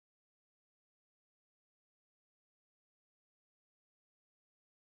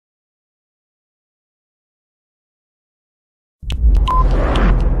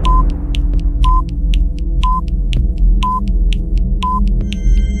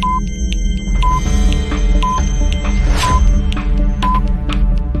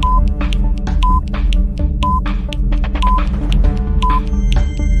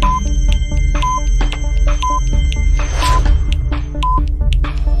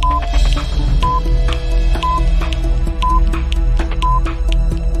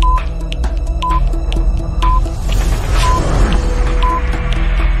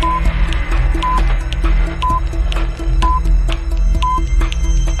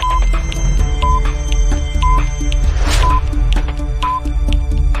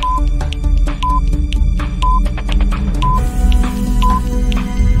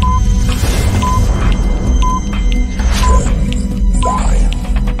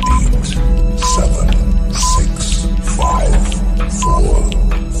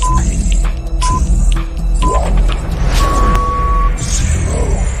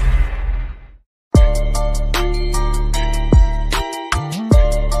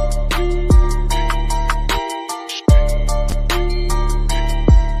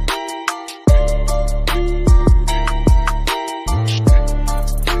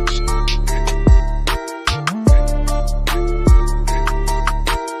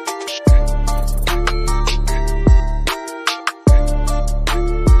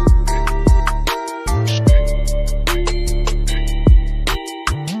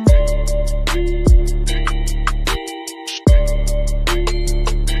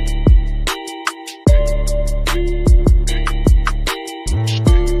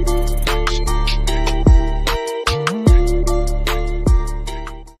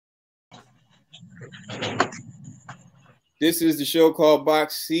This is the show called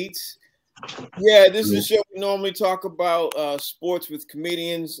Box Seats. Yeah, this is a show we normally talk about sports with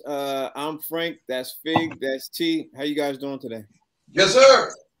comedians. I'm Frank. That's Fig. That's T. How you guys doing today? Yes,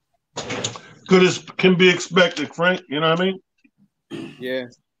 sir. Good as can be expected, Frank. You know what I mean? Yeah.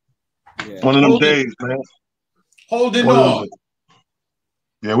 One of them days, man. Holding on.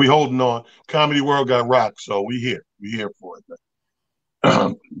 Yeah, we holding on. Comedy World got rocked, so we here. We here for it, man.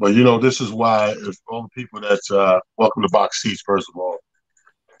 But you know, this is why if all the people that's welcome to Box Seats, first of all.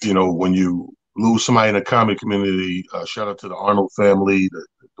 You know, when you lose somebody in the comedy community, shout out to the Arnold family, the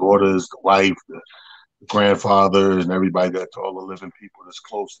daughters, the wife, the grandfather, and everybody that's all the living people that's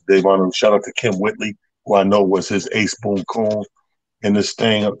close to Dave Arnold. Shout out to Kim Whitley, who I know was his ace boom coon in this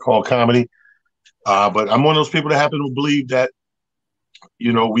thing called comedy. But I'm one of those people that happen to believe that,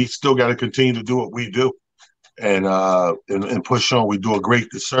 you know, we still got to continue to do what we do and push on. We do a great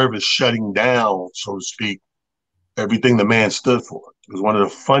disservice shutting down, so to speak, everything the man stood for. He was one of the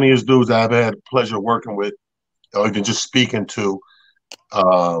funniest dudes I've had the pleasure of working with, or even just speaking to.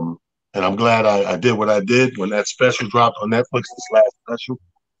 And I'm glad I did what I did when that special dropped on Netflix, this last special.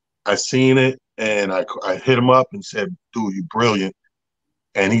 I seen it and I hit him up and said, dude, you brilliant.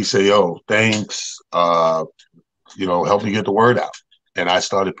 And he said, yo, thanks. You know, help me get the word out. And I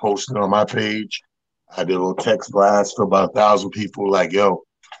started posting on my page. I did a little text blast for about 1,000 people like, yo,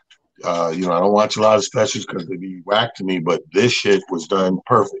 you know, I don't watch a lot of specials because they be whack to me, but this shit was done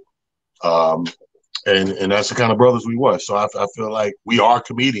perfect. And that's the kind of brothers we were. So I feel like we are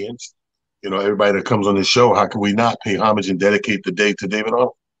comedians. You know, everybody that comes on this show, how can we not pay homage and dedicate the day to David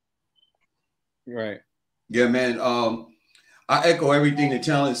Arnold? Right. Yeah, man. I echo everything the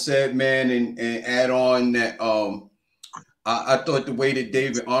talent said, man, and add on that I thought the way that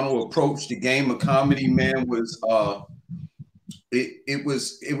David Arnold approached the game of comedy, man, was it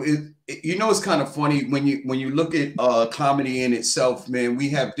was you know, it's kind of funny when you look at comedy in itself, man. We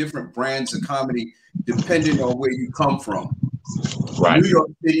have different brands of comedy depending on where you come from. Right. New York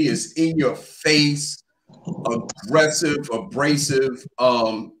City is in your face, aggressive, abrasive,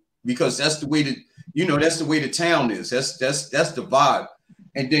 because that's the way that, you know, that's the way the town is. That's the vibe.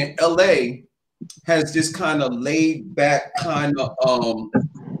 And then LA has this kind of laid back kind of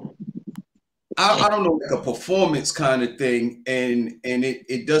I don't know, like a performance kind of thing, and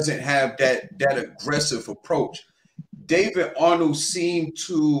it doesn't have that aggressive approach. David Arnold seemed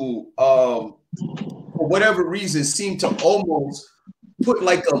to for whatever reason seemed to almost put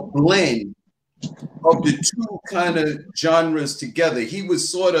like a blend of the two kind of genres together. He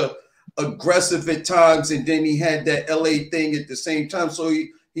was sort of aggressive at times, and then he had that LA thing at the same time. So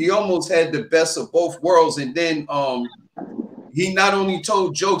he almost had the best of both worlds. And then he not only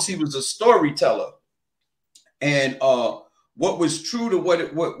told jokes, he was a storyteller. And what was true to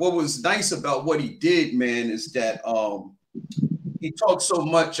what was nice about what he did, man, is that he talked so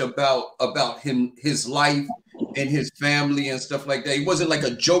much about his life and his family and stuff like that. He wasn't like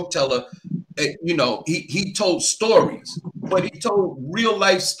a joke teller. You know, he told stories, but he told real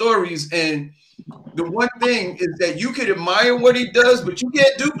life stories. And the one thing is that you can admire what he does, but you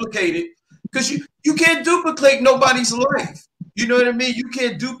can't duplicate it, because you can't duplicate nobody's life. You know what I mean? You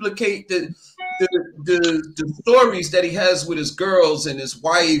can't duplicate the stories that he has with his girls and his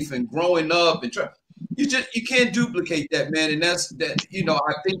wife and growing up and you can't duplicate that, man. And that's that, you know,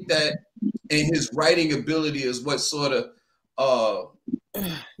 I think that, and his writing ability is what sort of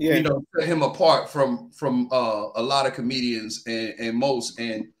you know, set him apart from a lot of comedians and most.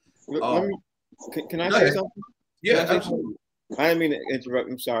 And can I say something? Yeah, absolutely. I didn't mean to interrupt.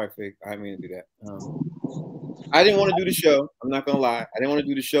 I'm sorry, Fig. I didn't mean to do that. I didn't want to do the show. I'm not gonna lie. I didn't want to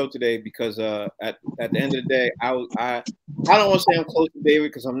do the show today because at the end of the day, I don't want to say I'm close to David,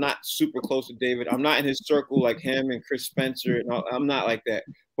 because I'm not super close to David. I'm not in his circle like him and Chris Spencer. And I'm not like that.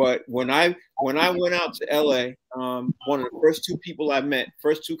 But when I went out to LA, one of the first two people I met,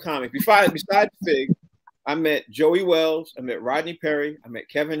 first two comics, besides Fig, I met Joey Wells, I met Rodney Perry, I met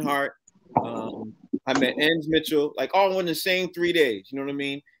Kevin Hart. I met Enns Mitchell, like all in the same 3 days. You know what I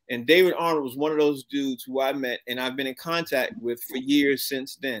mean? And David Arnold was one of those dudes who I met and I've been in contact with for years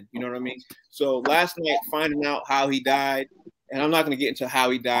since then. You know what I mean? So last night, finding out how he died, and I'm not going to get into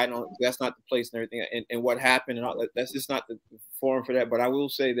how he died. That's not the place and everything, and what happened, and all that. That's just not the forum for that. But I will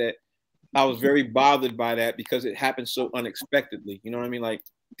say that I was very bothered by that because it happened so unexpectedly. You know what I mean? Like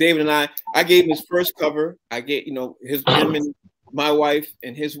David and I gave him his first cover. I gave, you know, him and my wife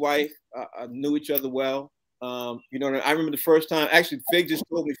and his wife knew each other well. You know, I remember the first time, actually, Fig just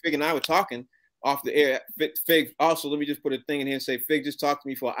told me, Fig and I were talking off the air. Fig, also, let me just put a thing in here and say, Fig just talked to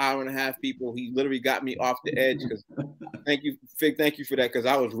me for an hour and a half, people. He literally got me off the edge because thank you, Fig. Thank you for that, because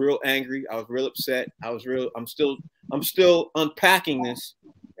I was real angry. I was real upset. I'm still unpacking this,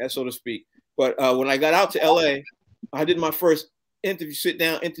 so to speak. But when I got out to LA, I did my first sit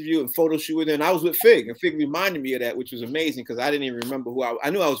down interview and photo shoot with him. And I was with Fig, and Fig reminded me of that, which was amazing because I didn't even remember who I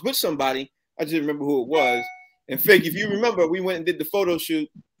knew I was with somebody. I just didn't remember who it was. And Fig, if you remember, we went and did the photo shoot,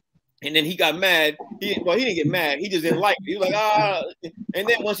 and then he got mad. He didn't get mad. He just didn't like it. He was like, ah. And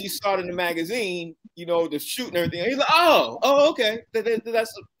then once he started the magazine, the shoot and everything, he's like, oh, okay.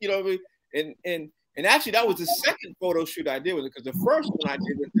 That's, and actually that was the second photo shoot I did with him, because the first one I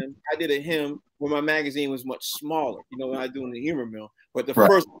did with him, I did a him when my magazine was much smaller, when I do in the humor mill. But the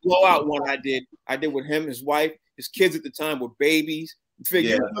first blowout one I did with him, his wife, his kids at the time were babies.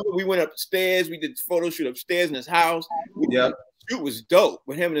 We went upstairs. We did the photo shoot upstairs in his house. The shoot was dope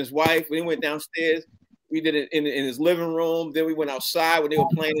with him and his wife. We went downstairs. We did it in his living room. Then we went outside when they were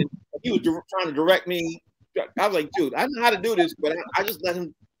playing. He was trying to direct me. I was like, dude, I know how to do this, but I just let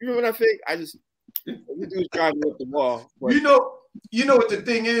him. You remember that thing? This dude's driving me up the wall. But, you know what the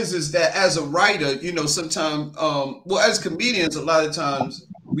thing is that as a writer, sometimes, as comedians, a lot of times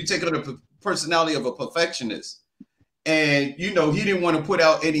we take on the personality of a perfectionist. And, he didn't want to put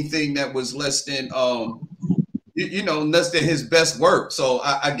out anything that was less than, less than his best work. So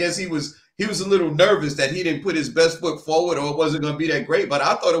I guess he was a little nervous that he didn't put his best foot forward, or it wasn't going to be that great. But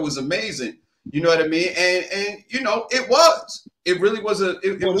I thought it was amazing. You know what I mean? And it was. It really was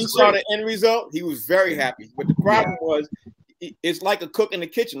when he saw the end result, he was very happy. But the problem was, it's like a cook in the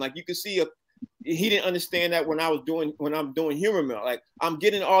kitchen. Like you could see he didn't understand that when I'm doing humor mill. Like I'm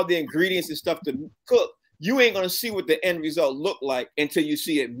getting all the ingredients and stuff to cook. You ain't gonna see what the end result look like until you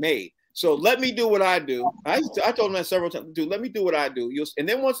see it made. So let me do what I do. I told him that several times. Dude, let me do what I do. And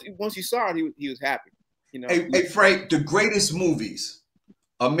then once he saw it, he was happy. Hey, Frank, the greatest movies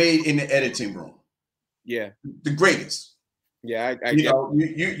are made in the editing room. Yeah, the greatest. Yeah,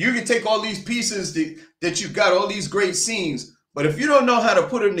 you can take all these pieces that you got, all these great scenes, but if you don't know how to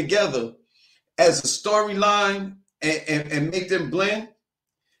put them together as a storyline and make them blend,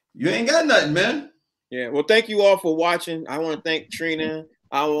 you ain't got nothing, man. Yeah. Well, thank you all for watching. I want to thank Trina.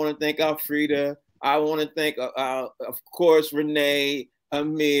 I want to thank Alfreda. I want to thank, of course, Renee,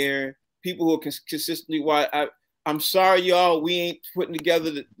 Amir, people who consistently watch. I'm sorry, y'all. We ain't putting together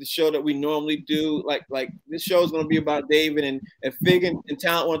the show that we normally do. Like this show is going to be about David, and if Fig and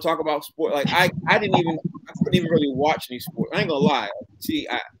Talent want to talk about sport. Like I couldn't even really watch any sport. I ain't gonna lie. See,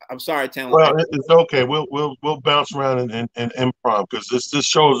 I'm sorry, Talent. Well, it's okay. We'll bounce around and improv, because this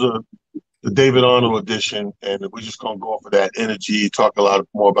show's the David Arnold edition, and we're just gonna go off of that energy, talk a lot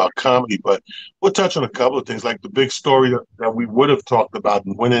more about comedy, but we'll touch on a couple of things. Like the big story that we would have talked about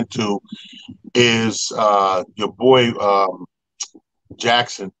and went into is your boy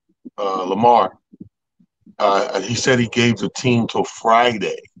Jackson Lamar. He said he gave the team till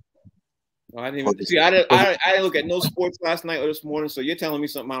Friday. I didn't even see. I didn't look at no sports last night or this morning. So you're telling me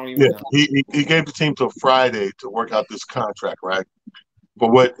something I don't even know. He gave the team till Friday to work out this contract, right?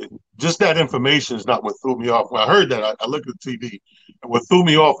 But just that information is not what threw me off. When I heard that, I looked at the TV, and what threw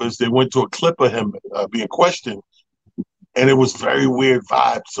me off is they went to a clip of him being questioned, and it was very weird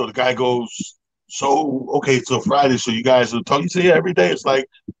vibe. So the guy goes, "So okay, so Friday, so you guys are talking?" He said, "Yeah, every day. It's like,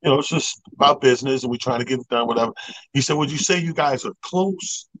 it's just about business, and we're trying to get it done, whatever." He said, "Would you say you guys are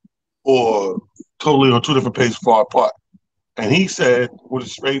close or totally on two different pages far apart?" And he said, with a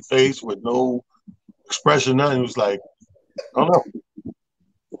straight face, with no expression, nothing, he was like, "I don't know."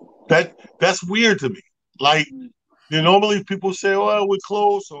 That's weird to me. Like, normally people say, "Oh, we're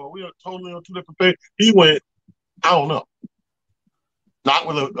close," or "We are totally on two different pages." He went, "I don't know." Not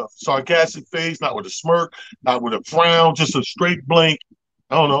with a sarcastic face, not with a smirk, not with a frown, just a straight blink.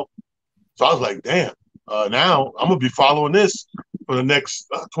 I don't know. So I was like, damn, now I'm going to be following this for the next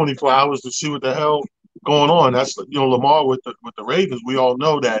 24 hours to see what the hell going on. That's, Lamar with the Ravens. We all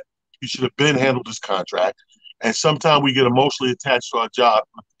know that he should have been handled this contract. And sometimes we get emotionally attached to our job.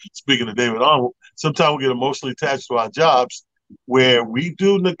 Speaking of David Arnold, sometimes we get emotionally attached to our jobs where we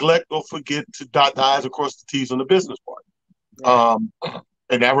do neglect or forget to dot the I's across the T's on the business part. Right.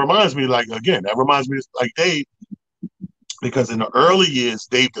 And that reminds me, like Dave, because in the early years,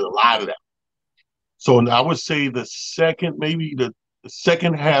 Dave did a lot of that. So I would say the second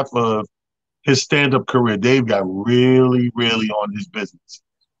half of his stand-up career, Dave got really, really on his business.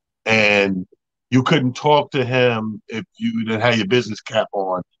 And you couldn't talk to him if you didn't have your business cap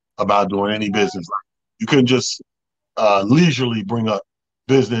on about doing any business. You couldn't just leisurely bring up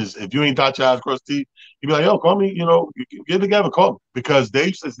business. If you ain't dot your I's across the T, you'd be like, "Yo, call me, you get together, call me." Because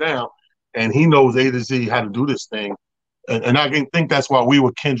Dave sits down and he knows A to Z how to do this thing. And I think that's why we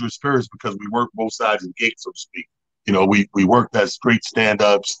were kindred spirits, because we work both sides of the gate, so to speak. You know, we worked as straight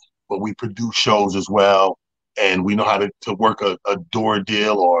stand-ups, but we produce shows as well. And we know how to work a door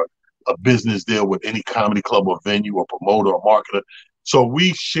deal or a business deal with any comedy club or venue or promoter or marketer. So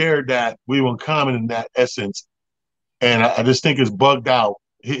we shared that. We were in common in that essence. And I just think it's bugged out.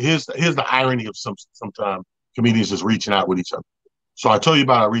 Here's the irony of sometimes comedians just reaching out with each other. So I told you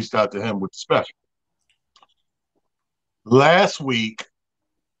about I reached out to him with the special. Last week,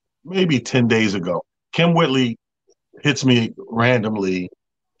 maybe 10 days ago, Kim Whitley hits me randomly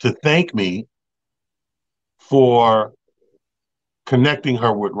to thank me for connecting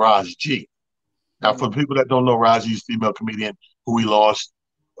her with Raj G. Now, for people that don't know, Raj G's female comedian who we lost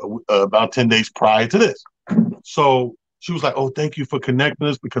about 10 days prior to this. So she was like, oh, thank you for connecting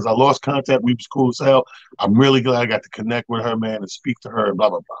us because I lost contact. We was cool as hell. I'm really glad I got to connect with her, man, and speak to her and blah,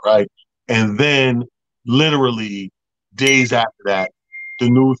 blah, blah, right? And then literally days after that, the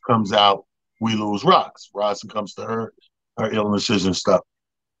news comes out, we lose Roz. Roz comes to her illnesses and stuff.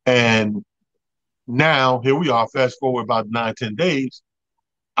 And now here we are, fast forward about 9-10 days.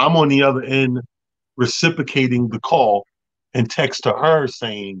 I'm on the other end reciprocating the call and text to her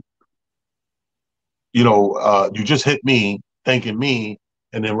saying, you know, you just hit me, thanking me,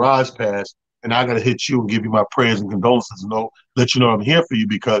 and then Roz passed, and I got to hit you and give you my prayers and condolences and let you know I'm here for you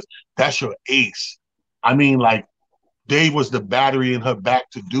because that's your ace. I mean, like, Dave was the battery in her back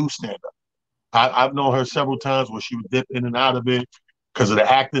to do stand-up. I've known her several times where she would dip in and out of it because of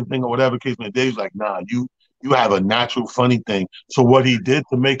the acting thing or whatever case. And Dave's like, nah, you have a natural funny thing. So what he did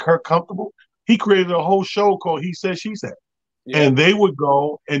to make her comfortable, he created a whole show called He Said, She Said. Yeah. And they would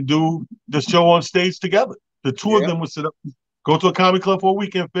go and do the show on stage together. The two of them would sit up, go to a comedy club for a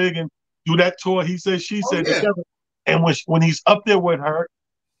weekend, Fig, and do that tour, He Said, She Said together. And when he's up there with her,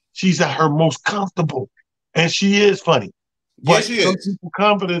 she's at her most comfortable. And she is funny. But some people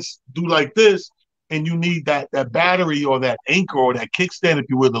confidence do like this, and you need that battery or that anchor or that kickstand, if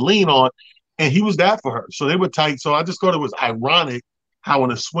you will, to lean on. And he was that for her. So they were tight. So I just thought it was ironic how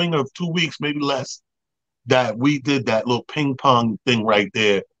in a swing of 2 weeks, maybe less, that we did that little ping pong thing right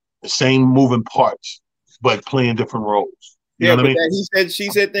there, the same moving parts, but playing different roles. You know what I mean? That He Said, She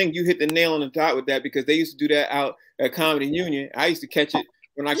Said thing, you hit the nail on the top with that because they used to do that out at Comedy Union. I used to catch it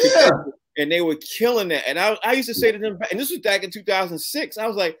when I could catch it. And they were killing that. And I used to say to them, and this was back in 2006, I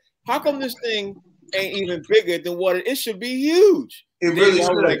was like, how come this thing ain't even bigger than what it should be huge? It really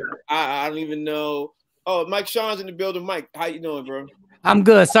should. Like, I don't even know. Oh, Mike Sean's in the building. Mike, how you doing, bro? I'm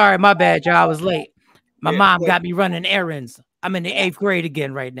good. Sorry, my bad, y'all. I was late. My mom got me running errands. I'm in the 8th grade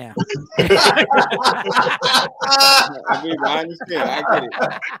again right now. I understand. I get it.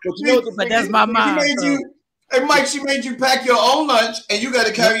 But you know what but that's my mom. Hey, Mike, she made you pack your own lunch, and you got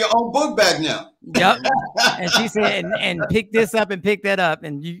to carry your own book bag now. Yep. And she said, and pick this up and pick that up.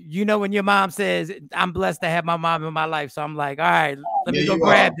 And you know when your mom says, I'm blessed to have my mom in my life. So I'm like, all right, let me go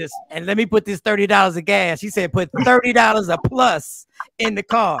grab this. And let me put this $30 of gas. She said, put $30 a plus in the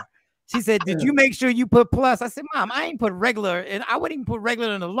car. She said, did you make sure you put plus? I said, Mom, I ain't put regular. And I wouldn't even put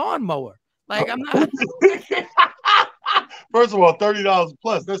regular in a lawnmower. Like, I'm not. First of all, $30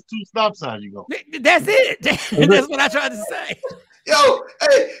 plus, that's 2 stop signs you go. That's it. That's what I tried to say. Yo,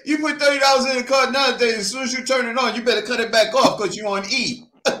 hey, you put $30 in the car nowadays, as soon as you turn it on, you better cut it back off because you're on E.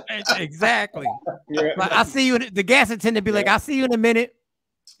 Exactly. Like, I see you, the gas attendant be like, I'll see you in a minute.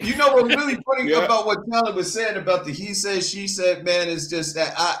 You know what's really funny about what Tyler was saying about the He Said, She Said, man, is just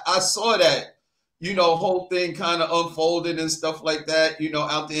that I saw that, you know, whole thing kind of unfolded and stuff like that, you know,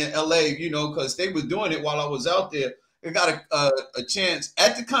 out there in LA, you know, because they were doing it while I was out there. I got a chance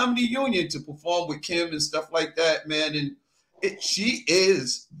at the Comedy Union to perform with Kim and stuff like that, man. And she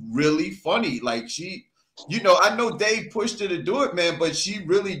is really funny. Like she, you know, I know Dave pushed her to do it, man, but she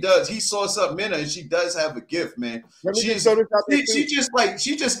really does. He saw something in her, and she does have a gift, man. She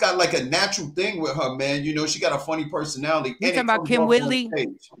just got like a natural thing with her, man. You know, she got a funny personality. You talking about Kim Whitley?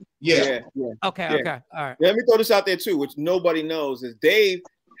 Yeah. Okay. All right. Let me throw this out there too, which nobody knows, is Dave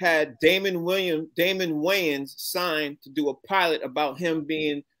had Damon Wayans signed to do a pilot about him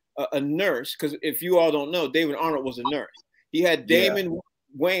being a nurse. Because if you all don't know, David Arnold was a nurse. He had Damon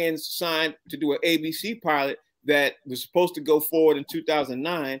Wayans signed to do an ABC pilot that was supposed to go forward in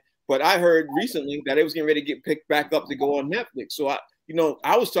 2009. But I heard recently that it was getting ready to get picked back up to go on Netflix. So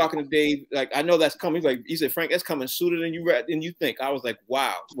I was talking to Dave, like, I know that's coming. He said, Frank, that's coming sooner than you think. I was like,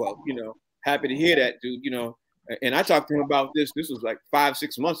 wow. Well, you know, happy to hear that, dude, you know. And I talked to him about this. This was like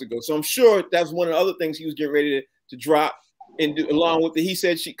 5-6 months ago. So I'm sure that's one of the other things he was getting ready to drop and do, along with the He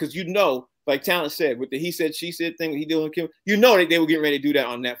Said She, because you know like Talent said, with the he said, she said thing he did with Kim, you know that they were getting ready to do that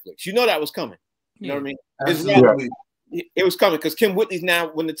on Netflix. You know that was coming. You know what I mean? Absolutely. It was coming because Kim Whitley's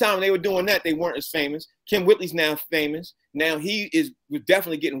now, when the time they were doing that, they weren't as famous. Kim Whitley's now famous. Now was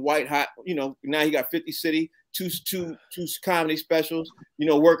definitely getting white hot. You know, now he got 50 City, two comedy specials, you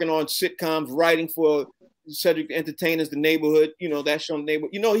know, working on sitcoms, writing for Cedric the Entertainer's The Neighborhood, you know, that show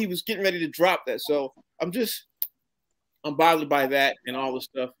Neighborhood. You know, he was getting ready to drop that. So I'm bothered by that and all the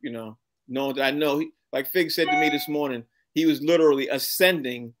stuff, you know, knowing that I know, like Fig said to me this morning, he was literally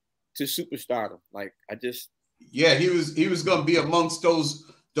ascending to superstardom. Like, yeah, he was going to be amongst those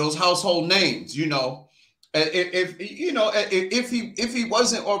household names, you know, if he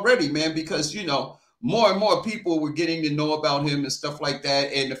wasn't already, man, because, you know, more and more people were getting to know about him and stuff like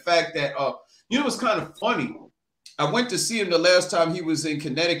that. And the fact that, you know, it's kind of funny. I went to see him the last time he was in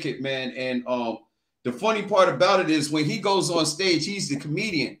Connecticut, man. And the funny part about it is when he goes on stage, he's the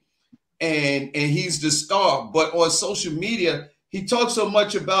comedian and he's the star. But on social media, he talks so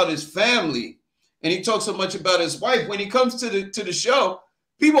much about his family and he talks so much about his wife. When he comes to the show,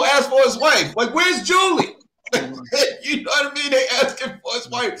 people ask for his wife. Like, where's Julie? You know what I mean? They ask him for his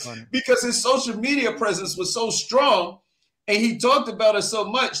wife because his social media presence was so strong and he talked about her so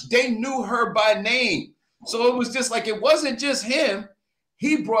much. They knew her by name. So it was just like, it wasn't just him.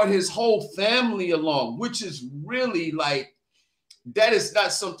 He brought his whole family along, which is really like, that is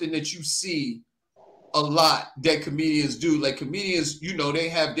not something that you see a lot that comedians do. Like comedians, you know, they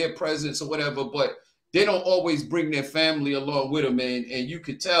have their presence or whatever, but they don't always bring their family along with them. And you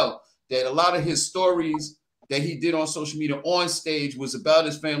could tell that a lot of his stories that he did on social media on stage was about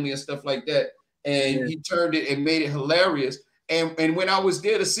his family and stuff like that. And he turned it and made it hilarious. And when I was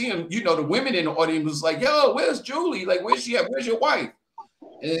there to see him, you know, the women in the audience was like, yo, where's Julie? Like, where's she at? Where's your wife?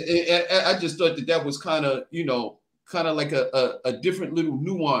 And I just thought that was kind of, you know, kind of like a different little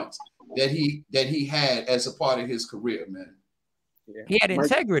nuance that he had as a part of his career, man. Yeah. He had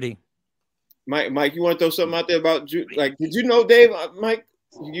integrity. Mike, you want to throw something out there about like? Did you know Dave, Mike?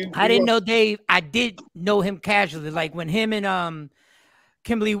 I didn't know Dave. I did know him casually. Like when him and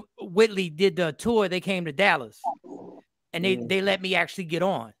Kimberly Whitley did the tour, they came to Dallas, and they let me actually get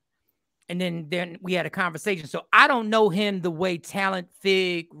on. And then we had a conversation. So I don't know him the way Talent,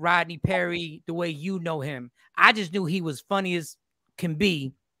 Fig, Rodney Perry, the way you know him. I just knew he was funny as can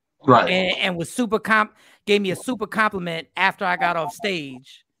be. Right. And was gave me a super compliment after I got off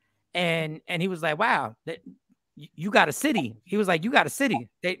stage. And he was like, wow, you got a city. He was like, you got a city.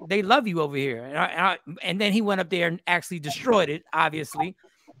 They love you over here. And then he went up there and actually destroyed it, obviously.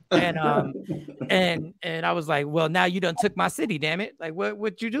 And I was like, well, now you done took my city, damn it. Like,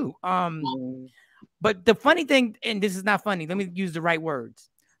 what you do? But the funny thing, and this is not funny, let me use the right words.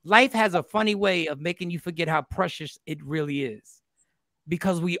 Life has a funny way of making you forget how precious it really is,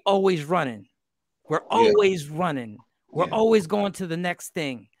 because we always running. We're always running. We're always going to the next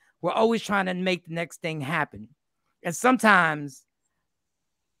thing. We're always trying to make the next thing happen. And sometimes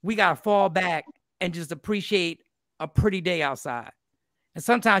we got to fall back and just appreciate a pretty day outside. And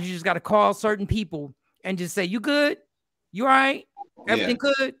sometimes you just got to call certain people and just say, you good? You all right? Everything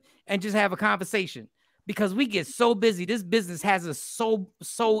good? And just have a conversation, because we get so busy. This business has us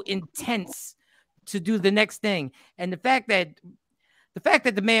so intense to do the next thing. And the fact that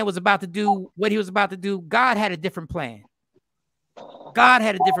the man was about to do what he was about to do, God had a different plan. God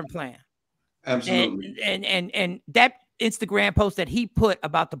had a different plan. Absolutely. And that Instagram post that he put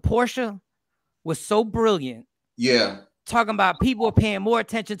about the Porsche was so brilliant. Yeah. Talking about people are paying more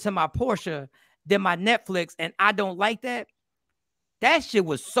attention to my Porsche than my Netflix, and I don't like that. That shit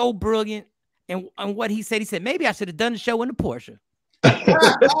was so brilliant. And what he said, maybe I should have done the show in the Porsche.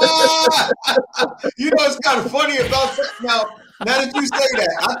 You know, it's kind of funny about that. Now that you say that,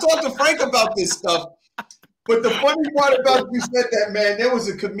 I talked to Frank about this stuff. But the funny part about you said that, man, there was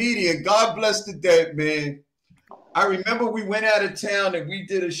a comedian, God bless the dead, man. I remember we went out of town and we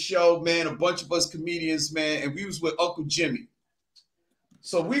did a show, man, a bunch of us comedians, man, and we was with Uncle Jimmy.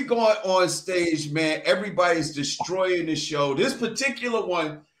 So we going on stage, man, everybody's destroying the show. This particular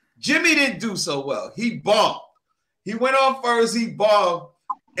one, Jimmy didn't do so well. He bombed. He went on first, he bombed.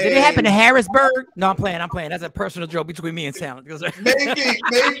 Did it happen to Harrisburg? No, I'm playing. That's a personal joke between me and Talent. Maybe.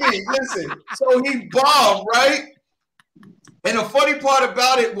 Listen, so he bombed, right? And the funny part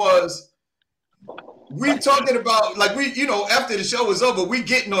about it was, we talking about, like, we, you know, after the show was over, we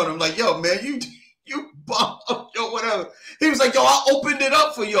getting on him like, yo, man, you bombed, yo, whatever. He was like, yo, I opened it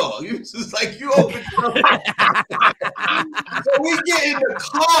up for y'all. He was just like, you opened it up. So we get in the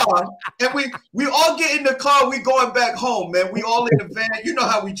car, and we all get in the car. We going back home, man. We all in the van. You know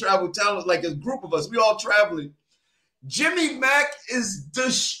how we travel, Talent, like a group of us. We all traveling. Jimmy Mack is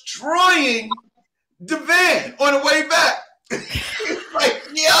destroying the van on the way back. It's like,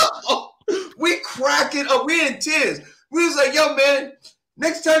 yo, we cracking up. We in tears. We was like, yo, man,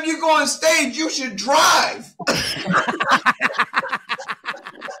 next time you go on stage, you should drive.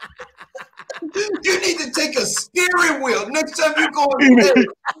 You need to take a steering wheel next time you go on stage.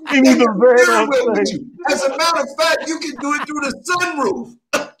 You need the van on stage. As a matter of fact, you can do it through the sunroof.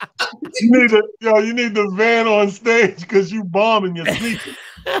 You need the van on stage because you bombing your speakers.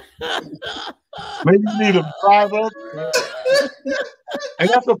 Maybe you need a drive up. And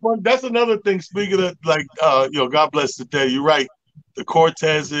that's another thing. Speaking of God bless the day. You're right. The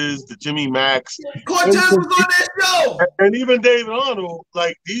Cortezes, the Jimmy Macks. Cortez was on that show. And even David Arnold,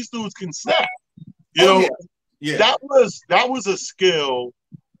 like these dudes can snap. Yeah. That was a skill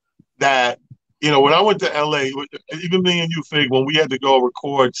that, when I went to LA, even me and you, Fig, when we had to go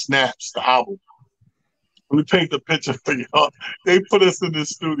record Snaps, the album, we paint the picture for y'all. They put us in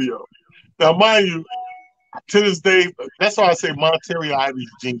this studio. Now, mind you, to this day, that's why I say Monterey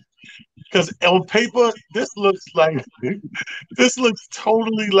Ivy's genius. Because on paper, this looks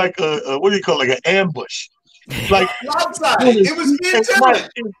totally like a what do you call it, like an ambush. Like outside, it was me and Dylan.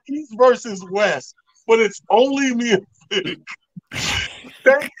 It's East versus West, but it's only me and Fig.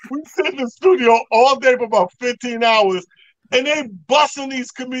 We sit in the studio all day for about 15 hours, and they busting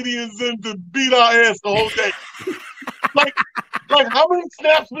these comedians in to beat our ass the whole day. like how many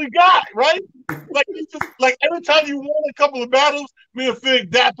snaps we got, right? Like every time you won a couple of battles, me and Fig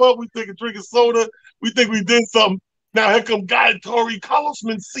dap up, we think of drinking soda, we think we did something. Now here come Guy Torrey, Carlos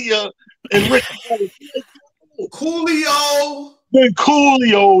Mencia, and Rick Coolio. Then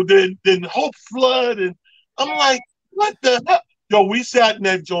Coolio, then Hope Flood, and I'm like, what the hell? Yo, we sat in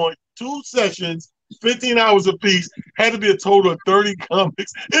that joint 2 sessions, 15 hours apiece, had to be a total of 30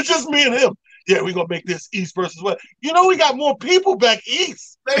 comics. It's just me and him. Yeah, we're gonna make this East versus West. We got more people back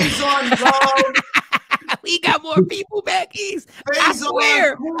East. We got more people back East. I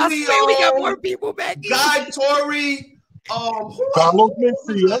swear we got more people back East. Guy Torrey, Carlos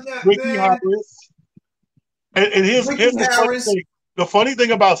Mencia, Ricky Harris. And here's the funny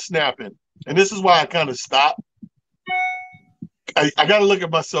thing about snapping, and this is why I kind of stopped. I got to look at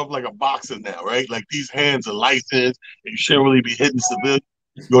myself like a boxer now, right? Like these hands are licensed, and you shouldn't really be hitting civilians.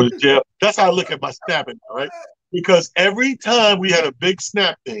 Go to jail. That's how I look at my snapping, right? Because every time we had a big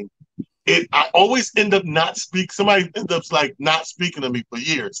snap thing, I always end up not speak. Somebody ends up like not speaking to me for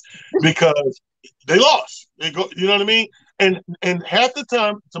years because they lost. They go, you know what I mean? And half the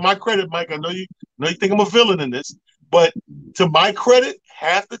time, to my credit, Mike, I know you think I'm a villain in this, but to my credit,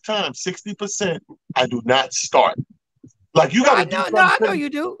 half the time, 60%, I do not start. Like you got to do something. No, I know you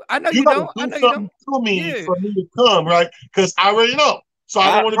do. I know you don't. I know you don't. To me for me to come, right? Because I already know. So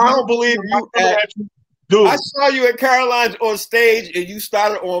I don't believe you. Dude, I saw you at Caroline's on stage, and you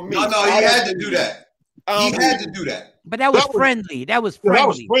started on me. No, he had to do that. He had to do that. But that was friendly. That was friendly. That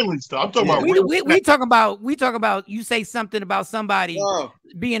was friendly stuff. I'm talking about. We talking about. You say something about somebody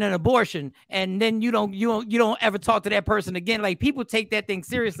being an abortion, and then you don't ever talk to that person again. Like people take that thing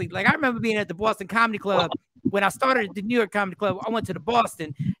seriously. Like I remember being at the Boston Comedy Club when I started at the New York Comedy Club. I went to the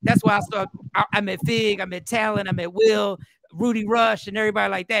Boston. That's why I started. I met Fig. I met Talon. I met Will. Rudy Rush and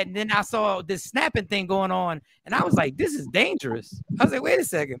everybody like that. And then I saw this snapping thing going on, and I was like, this is dangerous. I was like, wait a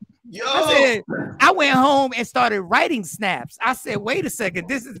second. I went home and started writing snaps. I said, wait a second,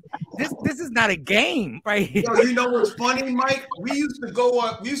 this is not a game, right? Yo, you know what's funny, Mike? We used to go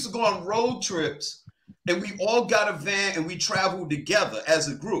on road trips, and we all got a van and we traveled together as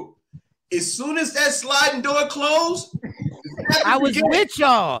a group. As soon as that sliding door closed, I was with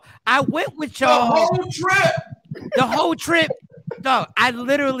y'all. I went with y'all the whole trip. Dog, I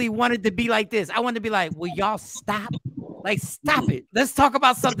literally wanted to be like this. I wanted to be like, will y'all stop? Like, stop it. Let's talk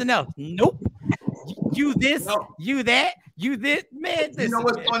about something else. Nope. You this, you that, you this. Man, this. You know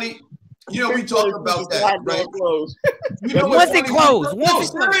what's funny? You know, we talk about that, right? You know once it closed. No,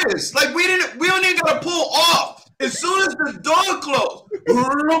 serious. Like, we don't even got to pull off. As soon as the door closed,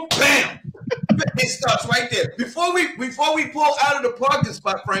 bam. It starts right there. Before we pull out of the parking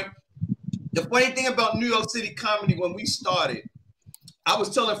spot, Frank, the funny thing about New York City comedy when we started, I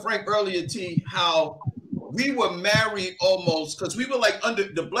was telling Frank earlier, T, how we were married almost because we were like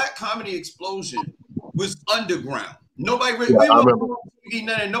under the Black Comedy explosion was underground. Nobody really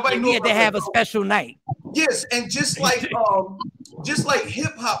nobody knew. We had to have a special night. Yes, and just like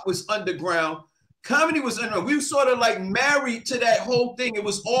hip hop was underground, comedy was underground. We were sort of like married to that whole thing. It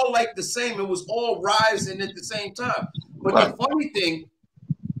was all like the same. It was all rising at the same time. But the funny thing,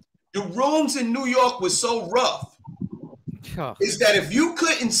 the rooms in New York was so rough. Is that if you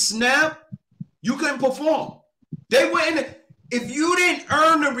couldn't snap, you couldn't perform. They went in. If you didn't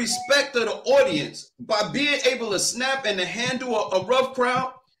earn the respect of the audience by being able to snap and to handle a rough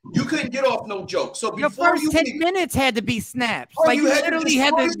crowd, you couldn't get off no joke. So your before first 10 minutes had to be snaps. like you literally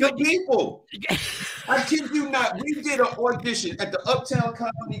had to go people. I kid you not. We did an audition at the Uptown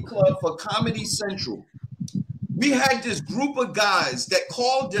Comedy Club for Comedy Central. We had this group of guys that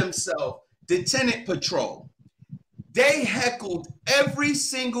called themselves the Tenant Patrol. They heckled every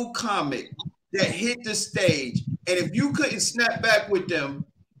single comic that hit the stage. And if you couldn't snap back with them,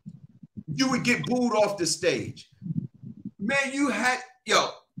 you would get booed off the stage. Man,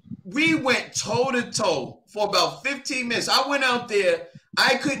 we went toe to toe for about 15 minutes. I went out there.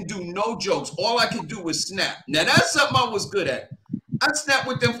 I couldn't do no jokes. All I could do was snap. Now, that's something I was good at. I snapped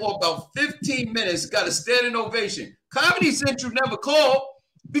with them for about 15 minutes, got a standing ovation. Comedy Central never called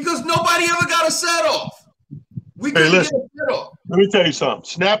because nobody ever got a set off. We couldn't get a set off. Let me tell you something.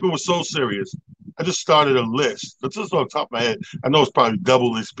 Snapping was so serious. I just started a list. That's just on the top of my head. I know it's probably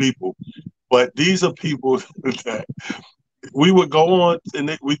double this people, but these are people that we would go on and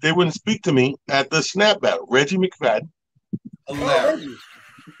they wouldn't speak to me at the snap battle. Reggie McFadden. Hilarious.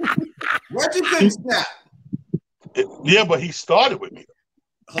 Reggie couldn't snap. Yeah, but he started with me.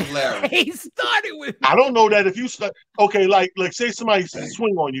 Hilarious. He started with me. I don't know that if you start, okay, like say somebody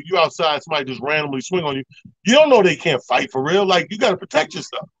swing on you, you outside, somebody just randomly swing on you. You don't know they can't fight for real. Like you got to protect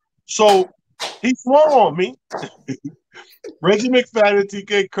yourself. So he swung on me. Reggie McFadden,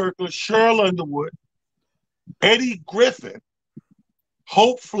 T.K. Kirkland, Cheryl Underwood, Eddie Griffin,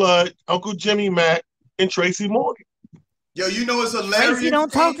 Hope Flood, Uncle Jimmy Mack, and Tracy Morgan. Yo, you know it's hilarious. Tracy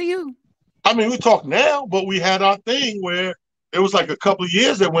don't talk to you? I mean, we talk now, but we had our thing where it was like a couple of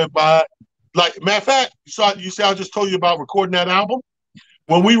years that went by. Like, matter of fact, you see, I just told you about recording that album.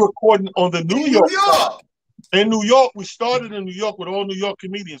 When we recorded on the New York. In New York, we started in New York with all New York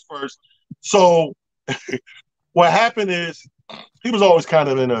comedians first. So what happened is he was always kind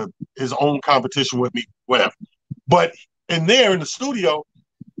of in his own competition with me, whatever. But in the studio,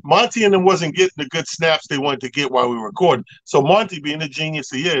 Monty and them wasn't getting the good snaps they wanted to get while we were recording. So Monty, being the genius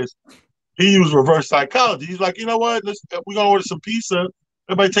he is, he used reverse psychology. He's like, you know what? We're going to order some pizza.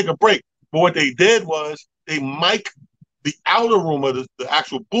 Everybody take a break. But what they did was they mic'd the outer room of the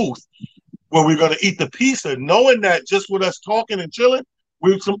actual booth where we're going to eat the pizza, knowing that just with us talking and chilling,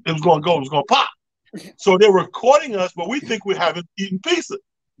 it was going to pop. So they're recording us, but we think we haven't eaten pizza.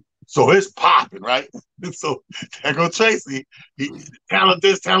 So it's popping, right? And so there go Tracy. He talent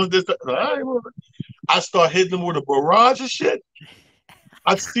this. I start hitting him with a barrage of shit.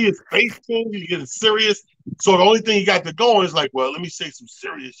 I see his face change. He's getting serious. So the only thing he got to go is like, well, let me say some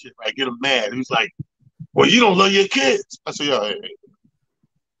serious shit. Right? Get him mad. He's like, well, you don't love your kids. I said, yo,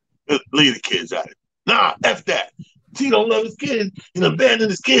 hey, leave the kids at it. Nah, F that. He don't love his kids and abandon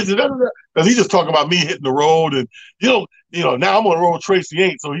his kids. Because he's just talking about me hitting the road. And, you know, now I'm on the road, Tracy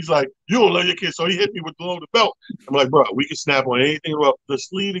ain't. So he's like, you don't love your kids. So he hit me with the loaded belt. I'm like, bro, we can snap on anything. Well,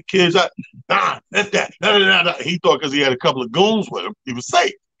 just leave the kids out. Nah, F that. Nah. He thought because he had a couple of goons with him, he was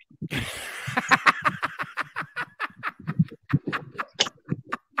safe.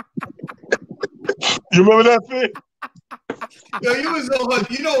 You remember that thing? Yo,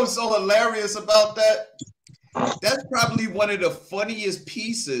 you know what's so hilarious about that? That's probably one of the funniest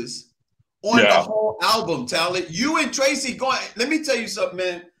pieces on the whole album, Talent. You and Tracy going. Let me tell you something,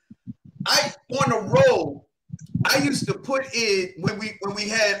 man. On the road, I used to put in when we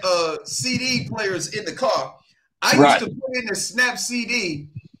had CD players in the car. I used to put in a Snap CD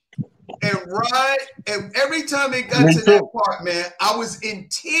and ride. And every time it got to that part, man, I was in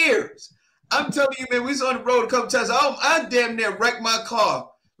tears. I'm telling you, man, we was on the road a couple times. I damn near wrecked my car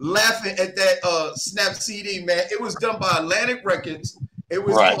laughing at that Snap CD, man. It was done by Atlantic Records. It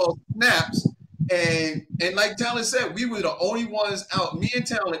was called Snaps. And like Talent said, we were the only ones out. Me and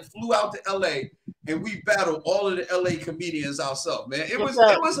Talent flew out to LA and we battled all of the LA comedians ourselves, man. It was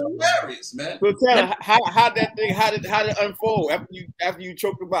hilarious, man. So Talent, how did it unfold after you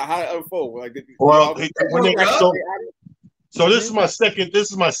choked about how it unfold? Like, so this is my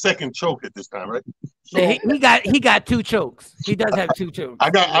second choke at this time, right? So, he got 2 chokes. He does have 2 chokes.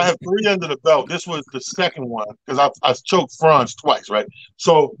 I have 3 under the belt. This was the second one because I choked Franz twice, right?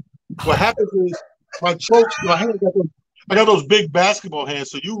 So what happens is my chokes, I got those big basketball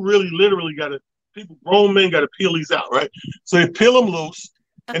hands, so you really literally grown men got to peel these out, right? So they peel them loose,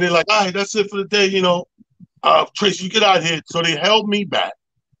 and they're like, all right, that's it for the day, Tracy, you get out of here. So they held me back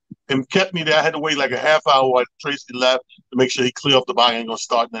and kept me there. I had to wait like a half hour while Tracy left to make sure he clear up the body. Ain't gonna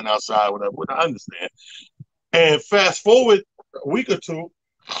start then outside, whatever. I understand. And fast forward a week or two,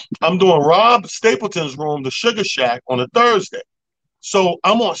 I'm doing Rob Stapleton's room, the Sugar Shack, on a Thursday. So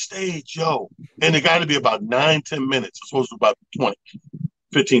I'm on stage, yo, and it got to be about 9-10 minutes. It's supposed to be about 20,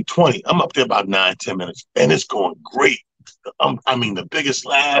 15, 20. I'm up there about 9-10 minutes, and it's going great. I mean, the biggest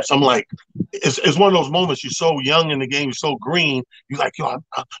laughs. I'm like, it's one of those moments. You're so young in the game, you're so green. You're like, yo,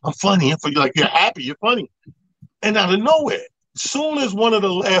 I'm funny. You're like, you're happy, you're funny. And out of nowhere, soon as one of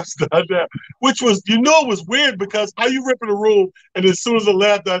the laughs died down, which was, it was weird because how you rip in the room, and as soon as the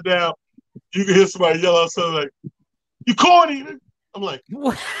laugh died down, you can hear somebody yell out something like, "You corny." I'm like,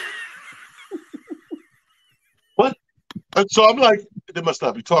 what? What? And so I'm like, they must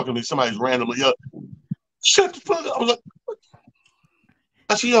not be talking to me. Somebody's randomly yelling, "Shut the fuck up." I was like, what?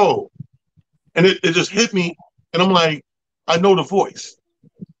 I said, yo. And it just hit me. And I'm like, I know the voice.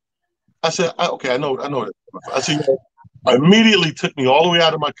 I said, okay, I know that. I said, immediately took me all the way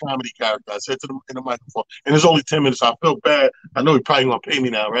out of my comedy character. I said to them in the microphone, and it's only 10 minutes. So I felt bad. I know he probably gonna pay me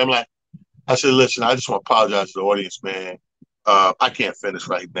now, right? I'm like, I said, listen, I just want to apologize to the audience, man. I can't finish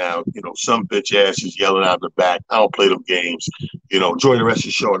right now. Some bitch ass is yelling out the back. I don't play them games. Enjoy the rest of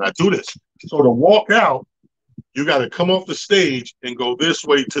the show. And I do this. So to walk out, you got to come off the stage and go this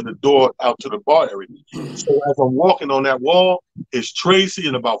way to the door out to the bar area. So as I'm walking on that wall, it's Tracy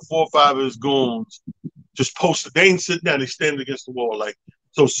and about 4 or 5 of his goons just posted. They ain't sitting down. They standing against the wall. Like,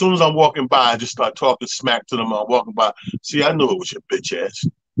 so as soon as I'm walking by, I just start talking smack to them. I'm walking by. See, I knew it was your bitch ass.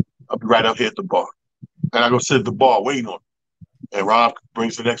 I'll be right up here at the bar. And I go sit at the bar waiting on him. And Rob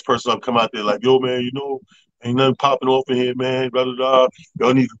brings the next person up, come out there like, yo, man, ain't nothing popping off in here, man. Blah, blah, blah.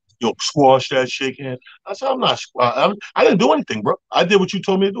 Y'all need to squash that, shake hands. I said, I didn't do anything, bro. I did what you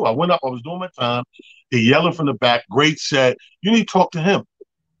told me to do. I went up, I was doing my time. They yelling from the back, great set. You need to talk to him.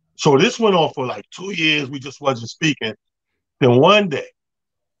 So this went on for like 2 years. We just wasn't speaking. Then one day,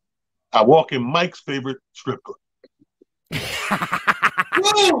 I walk in Mike's favorite strip club.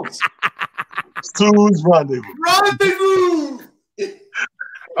 Sue's Rendezvous.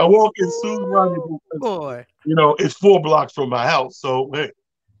 I walk in Sue's Rendezvous. Boy. It's 4 blocks from my house. So, hey,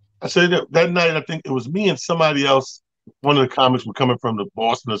 I said that night, I think it was me and somebody else. One of the comics were coming from the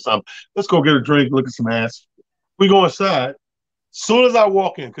Boston or something. Let's go get a drink, look at some ass. We go inside. Soon as I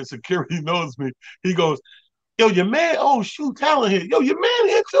walk in, because security knows me, he goes, yo, your man, oh, shoot, talent here. Yo, your man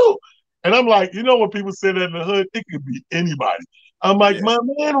here too. And I'm like, when people say that in the hood, it could be anybody. I'm like, my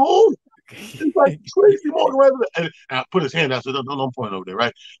man, who? He's like, Tracy walking right there. And I put his hand out. I said, don't point over there,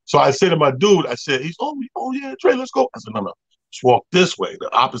 right? So I said to my dude, I said, oh yeah, Trey, let's go. I said, no. Just walk this way, the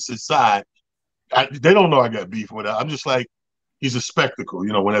opposite side. They don't know I got beef with that. I'm just like, he's a spectacle,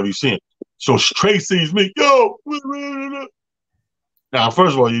 whenever you see him. So Trey sees me, yo. Now,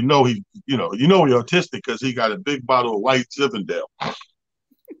 first of all, he's autistic because he got a big bottle of white Zinfandel.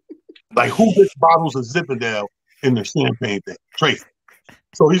 Like, who gets bottles of Zinfandel in the champagne thing? Tracy.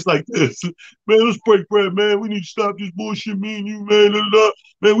 So he's like this, man, let's break bread, man. We need to stop this bullshit, me and you, man.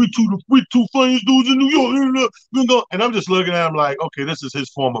 Man, we two funniest dudes in New York. And I'm just looking at him like, okay, this is his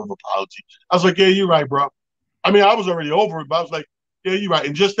form of apology. I was like, yeah, you're right, bro. I mean, I was already over it, but I was like, yeah, you're right.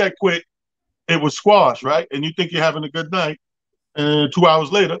 And just that quick, it was squash, right? And you think you're having a good night. And 2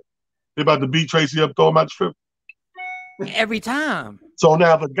 hours later, they're about to beat Tracy up, throw him out the strip. Every time. So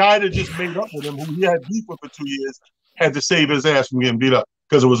now the guy that just made up with him, who he had beef with for 2 years, had to save his ass from getting beat up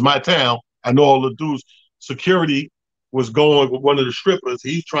because it was my town. I know all the dudes. Security was going with one of the strippers.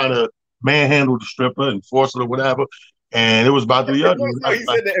 He's trying to manhandle the stripper, enforce it or whatever. And it was about to be ugly. No, he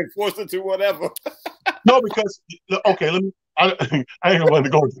said to enforce it to whatever. No, because, okay, let me. I ain't gonna want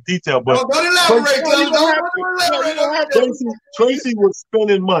to go into detail, but don't elaborate. Tracy was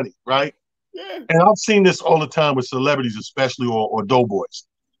spending money, right? Yeah. And I've seen this all the time with celebrities, especially or doughboys.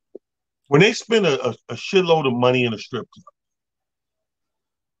 When they spend a shitload of money in a strip club,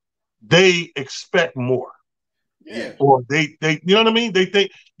 they expect more. Yeah. Or they you know what I mean? They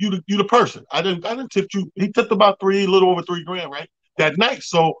think you the person. I didn't tip you. He tipped about a little over $3 grand, right? That night.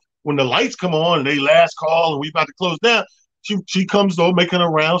 So when the lights come on and they last call and we about to close down, she comes though making her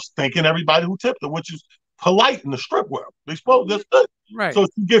rounds, thanking everybody who tipped her, which is polite in the strip world. They supposed that's good. Right. So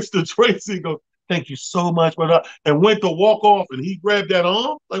she gets to Tracy and goes, thank you so much, but and went to walk off and he grabbed that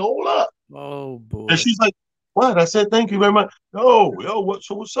arm, like, hold up. Oh boy. And she's like, what? I said, thank you very much. No,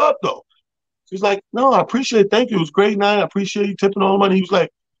 what's up though? She's like, no, I appreciate it. Thank you. It was a great night. I appreciate you tipping all the money. He was like,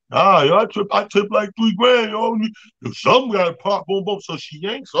 I tipped like $3 grand, yo. Something got to pop, boom, boom. So she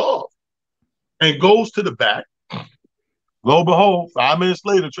yanks off and goes to the back. Lo and behold, 5 minutes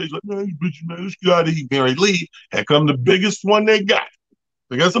later, Tracy's like, man, let's get out of here. Mary leave. And come the biggest one they got.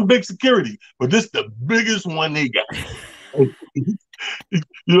 They got some big security, but this is the biggest one they got.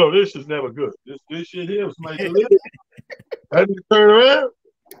 This is never good. This shit here, somebody had to turn around.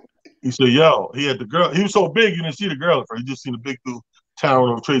 He said, yo, he had the girl. He was so big, you didn't see the girl at first. You just seen the big dude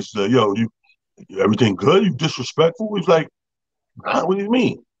towering over Tracy, said, yo, you everything good? You disrespectful? He's like, what do you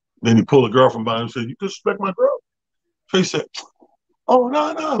mean? Then he pulled a girl from behind and said, you disrespect my girl? Tracy said, oh,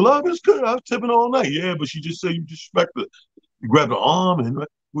 no, love is good. I was tipping all night. Yeah, but she just said you disrespect her. You grabbed her arm and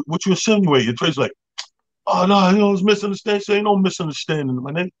what you insinuate? And Tracy's like, oh, no, it's misunderstanding. Say, ain't no misunderstanding,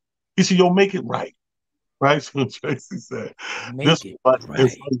 my name. He said, yo, make it right. Right? So Tracy said, make it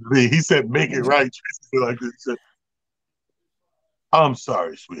right. He said, make it right. Tracy said like this. He said, I'm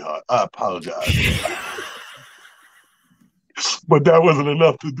sorry, sweetheart. I apologize. But that wasn't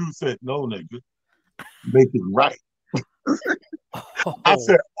enough to do. Said, no, nigga, make it right. I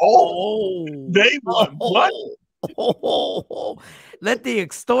said, they want what? Let the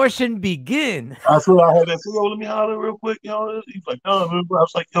extortion begin. That's what I had. I said, yo, let me holler real quick. Yo, he's like, no, I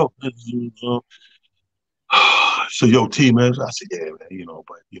was like, yo, so yo, T, man. I said, yeah, man,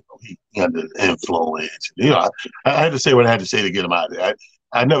 but he under influence. I had to say what I had to say to get him out of there.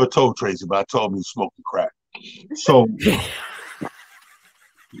 I never told Tracy, but I told him he smoked the crack. So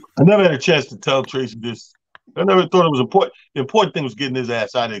I never had a chance to tell Tracy this. I never thought it was important. The important thing was getting his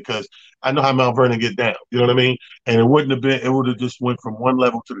ass out of there because I know how Mount Vernon get down. You know what I mean? And it would have just went from one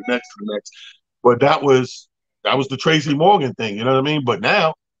level to the next. But that was the Tracy Morgan thing. You know what I mean? But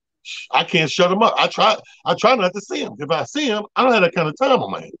now I can't shut him up. I try not to see him. If I see him, I don't have that kind of time on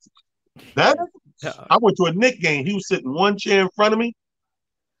my hands. I went to a Knick game. He was sitting one chair in front of me.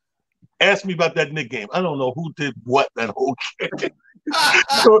 Asked me about that Knick game. I don't know who did what that whole game.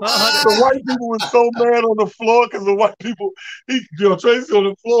 So the white people were so mad on the floor because the white people, Tracy on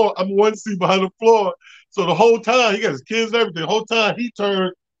the floor. I'm one seat behind the floor. So the whole time, he got his kids and everything. The whole time he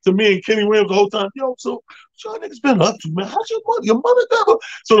turned to me and Kenny Williams the whole time. Yo, so y'all niggas been up to, man? How's your mother never?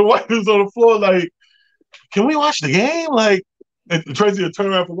 So the white people's on the floor like, can we watch the game? Like, and Tracy would turn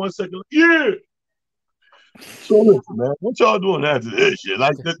around for 1 second. Like, yeah. So listen, man, what y'all doing after this shit?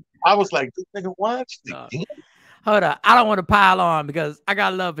 Like, I was like, this nigga watch the game. Hold up. I don't want to pile on because I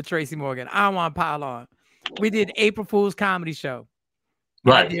got love for Tracy Morgan. I don't want to pile on. We did April Fool's comedy show.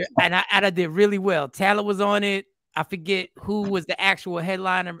 Right. I did really well. Taylor was on it. I forget who was the actual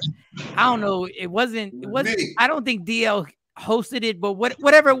headliner. I don't know. It wasn't. I don't think DL hosted it, but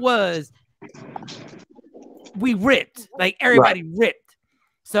whatever it was, we ripped. Like everybody ripped.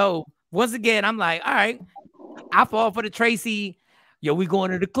 So once again, I'm like, all right, I fall for the Tracy. Yo, we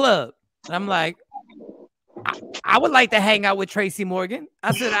going to the club. And I'm like, I would like to hang out with Tracy Morgan.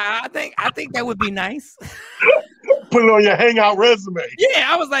 I said, I think that would be nice. Put it on your hangout resume. Yeah,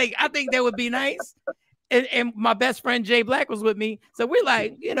 I was like, I think that would be nice. And my best friend Jay Black was with me. So we're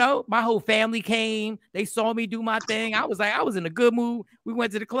like, my whole family came. They saw me do my thing. I was like, I was in a good mood. We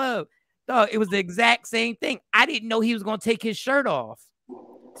went to the club. Dog, it was the exact same thing. I didn't know he was going to take his shirt off.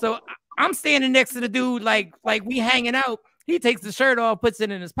 So I'm standing next to the dude, like we hanging out. He takes the shirt off, puts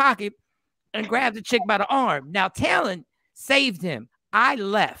it in his pocket, and grabs the chick by the arm. Now, Talon saved him. I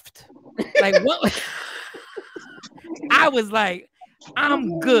left. Like, what? I was like,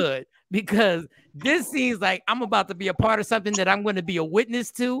 I'm good because this seems like I'm about to be a part of something that I'm going to be a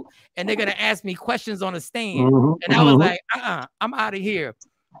witness to, and they're going to ask me questions on the stand. And I was like, I'm out of here.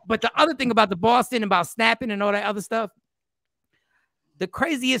 But the other thing about the Boston, about snapping and all that other stuff, the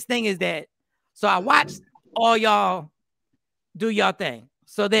craziest thing is that, so I watched all y'all do y'all thing.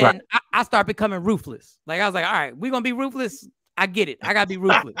 So then I start becoming ruthless. Like, I was like, all right, we're going to be ruthless. I get it. I got to be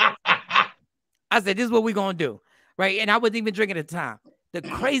ruthless. I said, this is what we're going to do. Right. And I wasn't even drinking at the time. The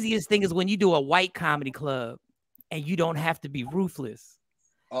craziest thing is when you do a white comedy club and you don't have to be ruthless.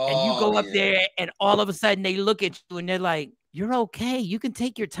 And you go up there and all of a sudden they look at you and they're like, you're okay. You can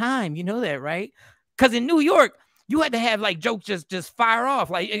take your time. You know that, right? Because in New York, you had to have like jokes just fire off.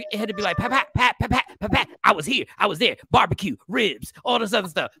 Like it had to be like pat, pat, pat, pat, pat, pat, pat. I was here. I was there. Barbecue, ribs, all this other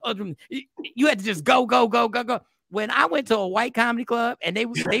stuff. You had to just go. When I went to a white comedy club and they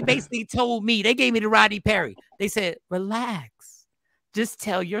basically told me, they gave me the Rodney Perry. They said, relax, just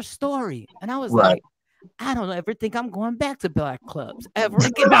tell your story. And I was like, I don't ever think I'm going back to black clubs ever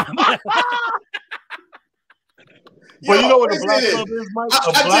again. Well, you know what a black club is, Mike?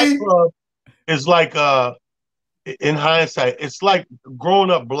 A black club is like, in hindsight, it's like growing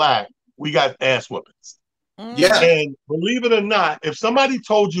up black, we got ass whoopings. Yeah. And believe it or not, if somebody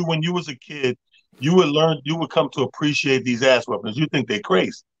told you when you was a kid, you would come to appreciate these ass whoopings, you think they're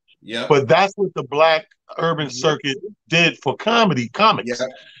crazy. Yeah. But that's what the black urban circuit did for comics. Yeah.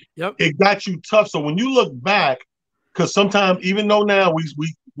 Yep. It got you tough. So when you look back, because sometimes, even though now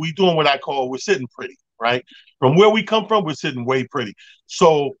we doing what I call, we're sitting pretty, right? From where we come from, we're sitting way pretty.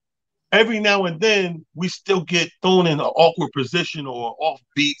 So every now and then, we still get thrown in an awkward position or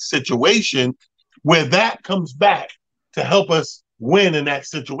offbeat situation where that comes back to help us win in that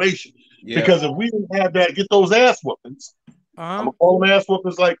situation. Because if we didn't have that, get those ass whoopings. I'm gonna call them ass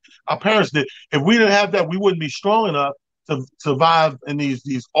whoopings like our parents did. If we didn't have that, we wouldn't be strong enough to survive in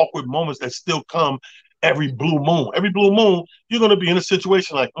these awkward moments that still come every blue moon. Every blue moon, you're gonna be in a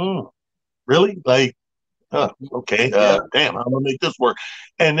situation like, really? Like, okay, damn, I'm gonna make this work.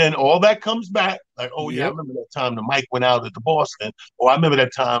 And then all that comes back, like, oh yeah, I remember that time the mic went out at the Boston, or I remember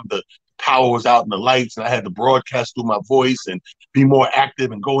that time the power was out and the lights, and I had to broadcast through my voice and be more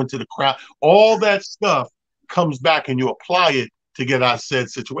active and go into the crowd. All that stuff comes back and you apply it to get out of said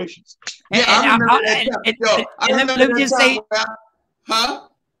situations. Yeah, I remember let me just say,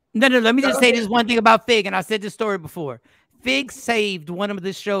 No, let me just say this one thing about Fig, and I said this story before. Fig saved one of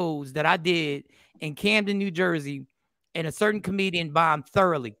the shows that I did in Camden, New Jersey, and a certain comedian bombed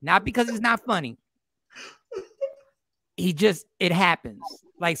thoroughly. Not because he's not funny. It happens.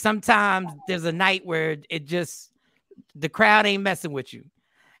 Like sometimes there's a night where the crowd ain't messing with you.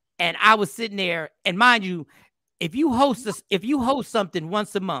 And I was sitting there, and mind you, if you host something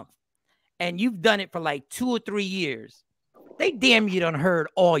once a month and you've done it for like 2 or 3 years, they damn you done heard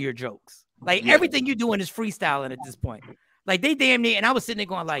all your jokes. Like everything you're doing is freestyling at this point. Like they damn near, and I was sitting there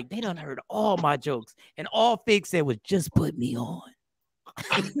going like, they done heard all my jokes. And all Fig said was, just put me on.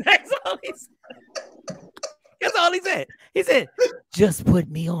 That's all he said. That's all he said. He said, just put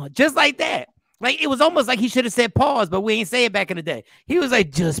me on. Just like that. Like it was almost like he should have said pause, but we ain't say it back in the day. He was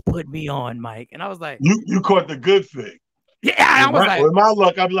like, just put me on, Mike. And I was like, you caught the good Fig. Yeah, I was like, with my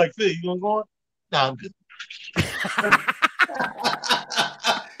luck, I'd be like, Fig, you gonna go on? Nah, I'm good.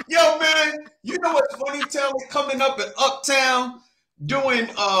 Yo, man, you know what's funny? Taylor coming up in Uptown, doing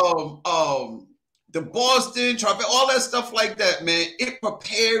the Boston traffic, all that stuff like that, man. It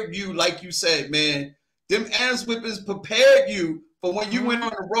prepared you, like you said, man. Them ass whippers prepared you for when you went on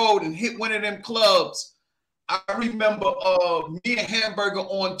the road and hit one of them clubs. I remember me and Hamburger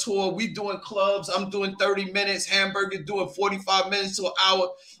on tour. We doing clubs. I'm doing 30 minutes. Hamburger doing 45 minutes to an hour.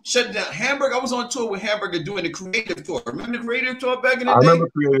 Shutting down. Hamburger, I was on tour with Hamburger doing the Creative Tour. Remember the Creative Tour back in the day? I remember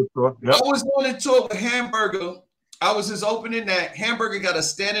Creative Tour. Yep. I was on a tour with Hamburger. I was his opening act. Hamburger got a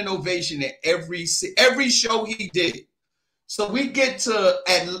standing ovation at every show he did. So we get to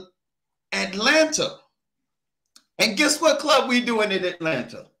Atlanta. And guess what club we doing in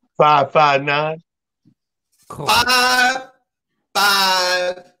Atlanta? 559. cool.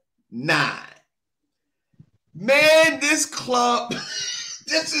 559. Man, this club,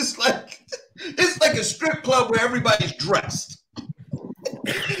 it's like a strip club where everybody's dressed.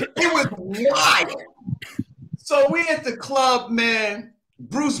 It was wild. So we at the club, man.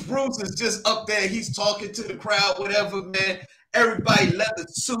 Bruce is just up there. He's talking to the crowd, whatever, man. Everybody leather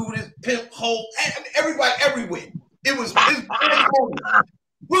suit, his pimp hole, everybody everywhere. It's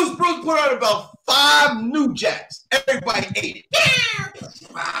Bruce put out about 5 New Jacks. Everybody ate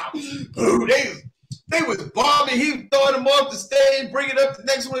it. Wow. They was bombing. He was throwing them off the stage, bringing up the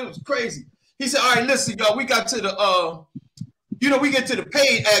next one. It was crazy. He said, all right, listen, y'all, we got to the, we get to the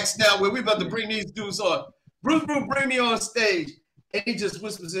paid acts now where we about to bring these dudes on. Bruce bring me on stage, and he just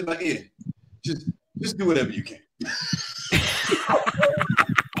whispers in my ear, just do whatever you can.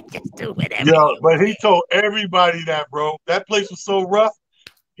 Just do whatever. Yo, but he told everybody that, bro. That place was so rough.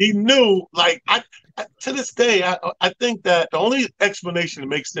 He knew, like, I to this day, I think that the only explanation that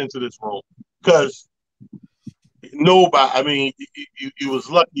makes sense of this room, because nobody, I mean, you was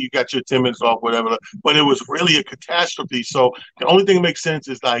lucky you got your 10 minutes off, whatever, but it was really a catastrophe. So the only thing that makes sense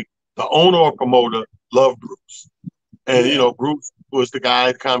is like the owner or promoter loved Bruce. And, you know, Bruce was the guy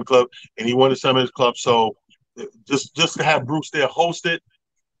at the comedy club, and he wanted some of his clubs. So just to have Bruce there host it,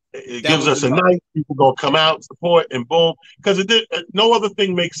 it gives us a night. People gonna come out, support, and boom. Because it did. No other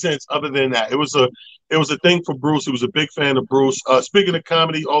thing makes sense other than that. It was a thing for Bruce. He was a big fan of Bruce. Speaking of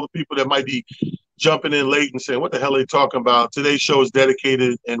comedy, all the people that might be jumping in late and saying, "What the hell are they talking about?" Today's show is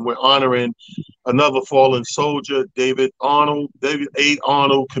dedicated, and we're honoring another fallen soldier, David Arnold,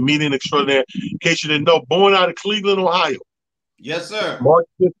 comedian extraordinaire. In case you didn't know, born out of Cleveland, Ohio. Yes, sir. March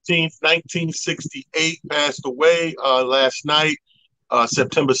 15th, 1968, passed away last night.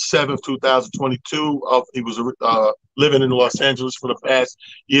 September 7th, 2022. He was living in Los Angeles for the past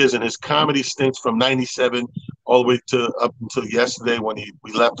years, and his comedy stints from 97 all the way to up until yesterday when he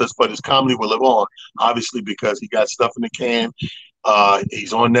left us. But his comedy will live on, obviously, because he got stuff in the can.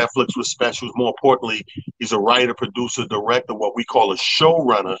 He's on Netflix with specials. More importantly, he's a writer, producer, director, what we call a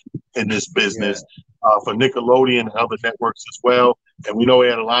showrunner in this business for Nickelodeon and other networks as well. And we know he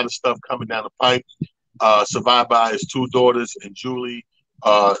had a lot of stuff coming down the pipe. Survived by his 2 daughters and Julie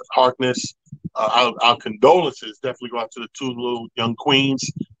Harkness. Our condolences definitely go out to the 2 little young queens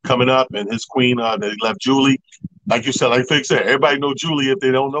coming up, and his queen that he left, Julie. Like you said, like Fig said, everybody know Julie if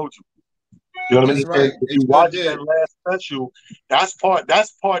they don't know Julie. You know what I mean? Right. If you watch that last special, that's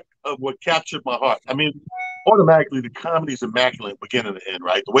part of what captured my heart. I mean, automatically the comedy's immaculate beginning to end,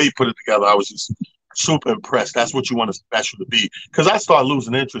 right? The way he put it together, I was just super impressed. That's what you want a special to be. Because I started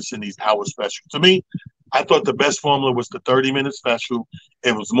losing interest in these hour specials. To me, I thought the best formula was the 30-minute special.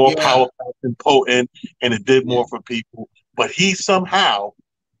 It was more powerful and potent, and it did more for people. But he somehow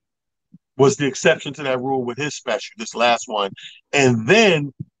was the exception to that rule with his special, this last one. And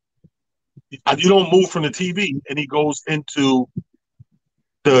then you don't move from the TV, and he goes into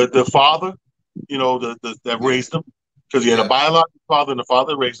the father, you know, that raised him, because he had a biological father and the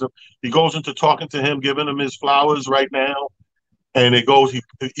father raised him. He goes into talking to him, giving him his flowers right now, and it goes.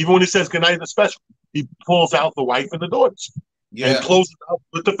 Even when he says goodnight in the special, he pulls out the wife and the daughters, and closes out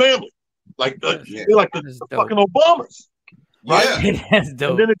with the family, like they're like the fucking Obamas. Right? Yeah. That's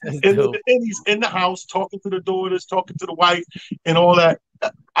dope. And then he's in the house talking to the daughters, talking to the wife, and all that.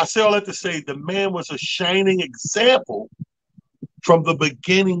 I say all that to say the man was a shining example from the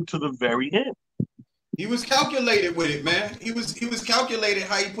beginning to the very end. He was calculated with it, man. He was calculated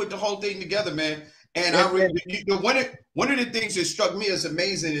how he put the whole thing together, man. And one of the things that struck me as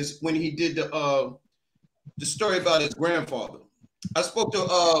amazing is when he did the story about his grandfather. I spoke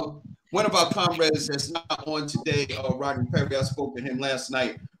to one of our comrades that's not on today, Rodney Perry. I spoke to him last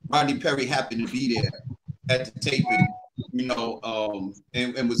night. Rodney Perry happened to be there at the taping, you know,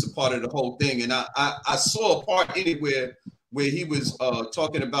 and was a part of the whole thing. And I saw a part in it where he was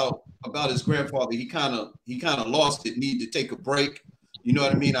talking about his grandfather. He kind of lost it, needed to take a break. You know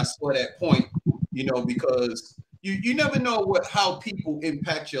what I mean? I saw that point, you know, because you never know how people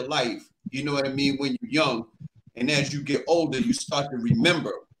impact your life. You know what I mean? When you're young, and as you get older, you start to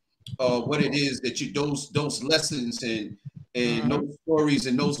remember what it is that those lessons and those stories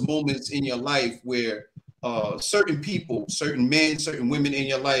and those moments in your life where certain people, certain men, certain women in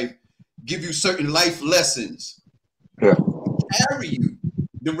your life give you certain life lessons. Carry you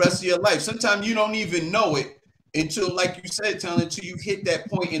the rest of your life. Sometimes you don't even know it until, like you said, Talon, until you hit that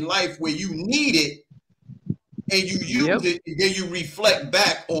point in life where you need it and you use it, and then you reflect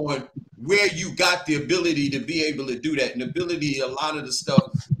back on where you got the ability to be able to do that. And ability, a lot of the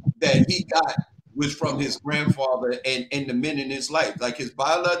stuff that he got was from his grandfather and the men in his life, like his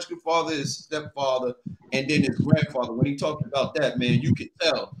biological father, his stepfather, and then his grandfather. When he talked about that, man, you could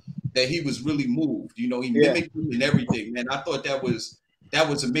tell that he was really moved. You know, he mimicked him and everything, man. I thought that was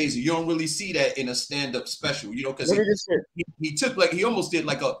amazing. You don't really see that in a stand-up special, you know, because he took, like, he almost did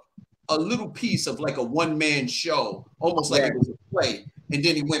like a little piece of like a one-man show, almost like it was a play, and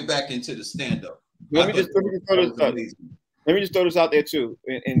then he went back into the stand-up. Let me just throw this out there too,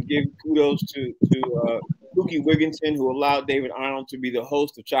 and give kudos to Pookie Wigginton, who allowed David Arnold to be the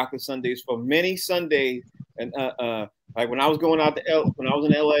host of Chocolate Sundays for many Sundays. And like when I was going out when I was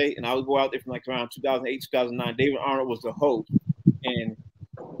in LA, and I would go out there from like around 2008, 2009, David Arnold was the host. And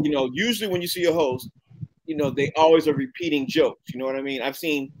you know, usually when you see a host, you know, they always are repeating jokes. You know what I mean? I've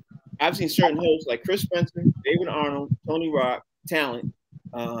seen certain hosts like Chris Spencer, David Arnold, Tony Rock, Talent.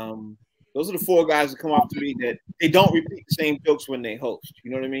 Those are the four guys that come off to me that they don't repeat the same jokes when they host.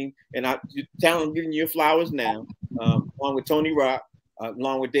 You know what I mean? And Talent giving you your flowers now, along with Tony Rock,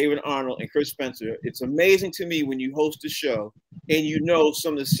 along with David Arnold and Chris Spencer. It's amazing to me when you host a show and you know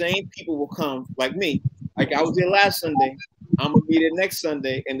some of the same people will come, like me. Like I was there last Sunday, I'm gonna be there next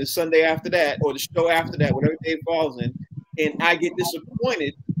Sunday, and the Sunday after that, or the show after that, whatever day it falls in, and I get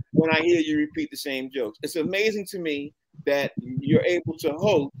disappointed when I hear you repeat the same jokes. It's amazing to me that you're able to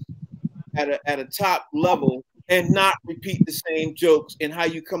host at a top level and not repeat the same jokes, and how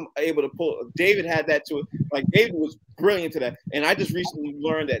you come able to pull. David had that to it. Like David was brilliant to that, and I just recently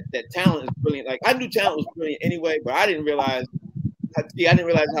learned that Talent is brilliant. Like I knew Talent was brilliant anyway, but I didn't realize how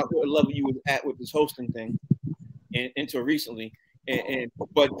good a level you was at with this hosting thing, until recently.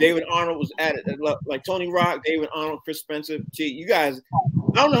 But David Arnold was at it, like Tony Rock, David Arnold, Chris Spencer. Gee, you guys,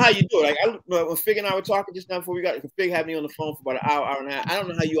 I don't know how you do it. Like when Fig and I were talking just now before we got Fig had me on the phone for about an hour and a half. I don't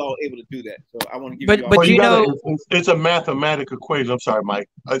know how you all were able to do that. So I want to give you all. But you know, it's a mathematical equation. I'm sorry, Mike.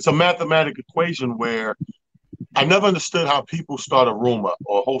 It's a mathematical equation where I never understood how people start a room up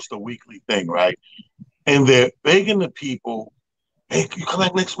or host a weekly thing, right? And they're begging the people, "Hey, can you come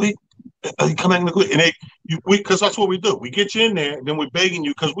back next week? You come back next week?" And because that's what we do. We get you in there, and then we're begging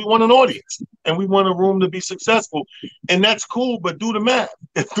you because we want an audience and we want a room to be successful. And that's cool, but do the math.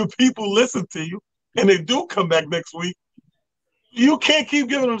 If the people listen to you and they do come back next week, you can't keep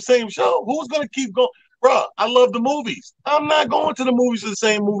giving them the same show. Who's going to keep going? Bruh, I love the movies. I'm not going to the movies, the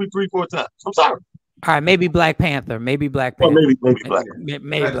same movie 3-4 times. I'm sorry. All right, maybe Black Panther, maybe Black Or Panther, maybe Black.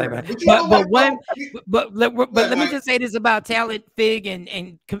 maybe Black Panther. But But let me just say this about talent, Fig,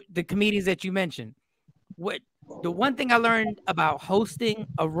 and the comedians that you mentioned. What the one thing I learned about hosting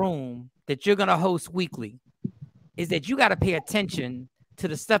a room that you're gonna host weekly is that you got to pay attention to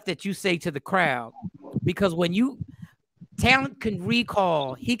the stuff that you say to the crowd, because when talent can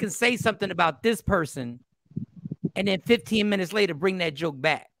recall, he can say something about this person, and then 15 minutes later bring that joke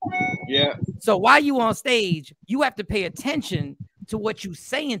back. Yeah. So while you on stage, you have to pay attention to what you're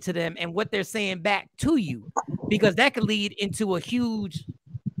saying to them and what they're saying back to you, because that could lead into a huge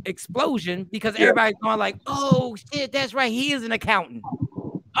explosion, because everybody's going like, oh shit, that's right, he is an accountant.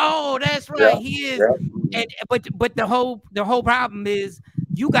 Oh, that's right, he is. And but the whole problem is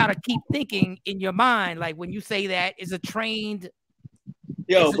you got to keep thinking in your mind, like when you say that is a trained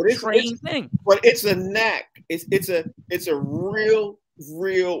thing. But it's a knack. It's a real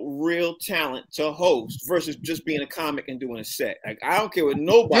talent to host versus just being a comic and doing a set. Like, I don't care what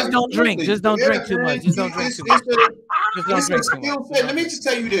nobody. Just don't drink. Just don't drink too much. Just don't drink too much. Just don't drink too much. Let me just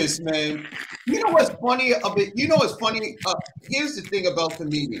tell you this, man. You know what's funny of it? You know what's funny? Here's the thing about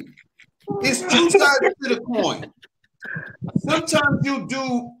comedian. It's two sides to the coin. Sometimes you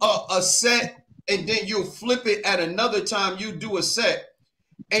do a set and then you'll flip it at another time. You do a set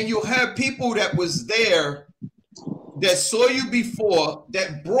and you'll have people that was there that saw you before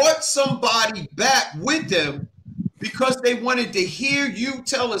that brought somebody back with them because they wanted to hear you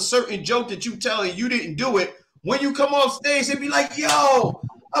tell a certain joke that you tell and you didn't do it. When you come off stage, they'd be like, yo,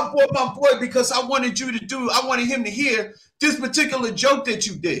 I brought my boy because I wanted him to hear this particular joke that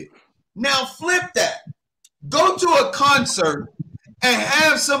you did. Now flip that. Go to a concert and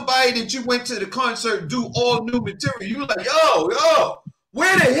have somebody that you went to the concert do all new material. You like, yo,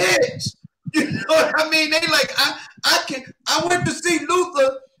 where the hits? You know what I mean? They like, I went to see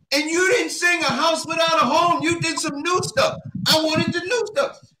Luther and you didn't sing A House Without a Home. You did some new stuff. I wanted the new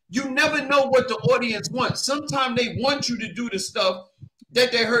stuff. You never know what the audience wants. Sometimes they want you to do the stuff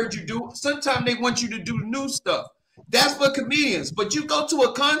that they heard you do. Sometimes they want you to do new stuff. That's for comedians. But you go to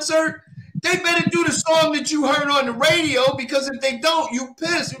a concert, they better do the song that you heard on the radio, because if they don't, you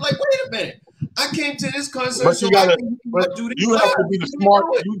pissed. You're like, wait a minute. I came to this concert, but you gotta, do this. You have to be the smart.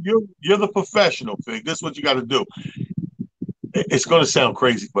 You're the professional, Fig. That's what you got to do. It's going to sound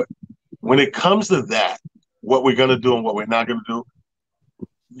crazy, but when it comes to that, what we're going to do and what we're not going to do,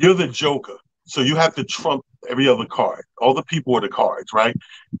 you're the joker. So you have to trump every other card. All the people are the cards, right?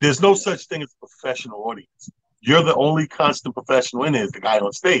 There's no such thing as a professional audience. You're the only constant professional in it, is the guy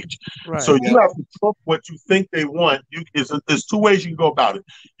on stage. Right. So you have to trump what you think they want. There's two ways you can go about it.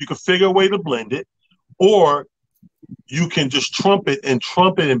 You can figure a way to blend it, or you can just trump it and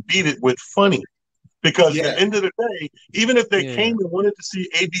beat it with funny. Because at the end of the day, even if they came and wanted to see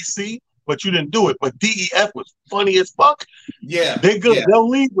ABC, but you didn't do it, but DEF was funny as fuck, they're good. Yeah. They'll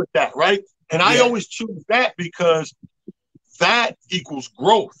lead with that, right? And I always choose that because that equals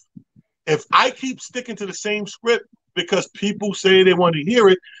growth. If I keep sticking to the same script because people say they want to hear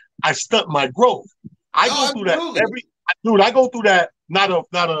it, I stunt my growth. I go through that I go through that.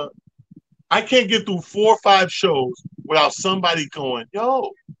 I can't get through 4 or 5 shows without somebody going, yo,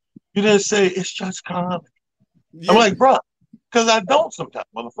 you didn't say it's just comedy. Yeah. I'm like, bro, because I don't sometimes,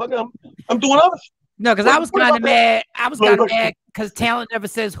 motherfucker. I'm doing other shit. No, because I was kind of mad. I was kind of mad because talent never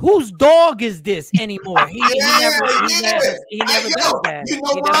says, whose dog is this anymore? He never does that. You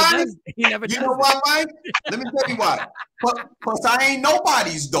know why? You know why, Mike? Let me tell you why. Because I ain't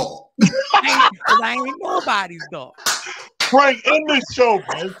nobody's dog. I ain't nobody's dog. Frank, in this show,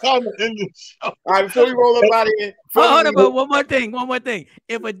 man. Time to end this show. All right, before we roll up out of here. Hold on, but one more thing.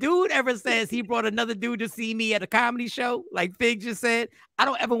 If a dude ever says he brought another dude to see me at a comedy show, like Fig just said, I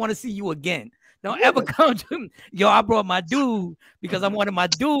don't ever want to see you again. Don't ever come to me. Yo, I brought my dude because I wanted my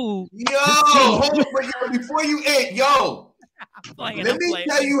dude. Before you end, let me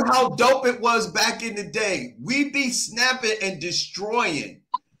tell you how dope it was back in the day. We be snapping and destroying.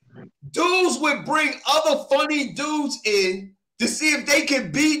 Dudes would bring other funny dudes in to see if they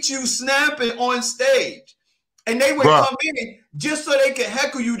can beat you snapping on stage. And they would come in just so they could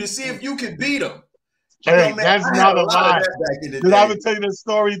heckle you to see if you could beat them. Hey, that's not a lie. Did I ever tell you that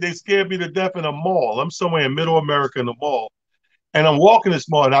story? They scared me to death in a mall. I'm somewhere in Middle America in the mall. And I'm walking this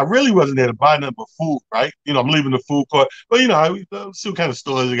mall, and I really wasn't there to buy nothing but food, right? You know, I'm leaving the food court. But, you know, see what kind of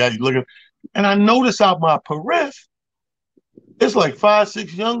stores they got you looking. And I notice out my periphery, it's like 5,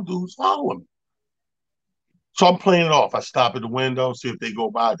 6 young dudes following me. So I'm playing it off. I stop at the window, see if they go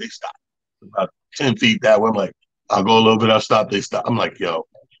by. They stop. About 10 feet that way. I'm like, I'll go a little bit, I'll stop, they stop. I'm like, yo,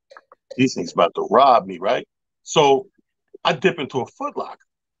 these things about to rob me, right? So I dip into a Foot Locker.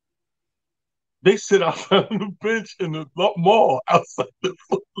 they sit outside on the bench in the mall outside the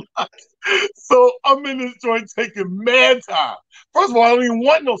Foot Locker. So I'm in this joint taking mad time. First of all, I don't even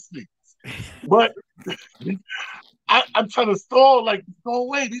want no sneakers. But I'm trying to stall, like, go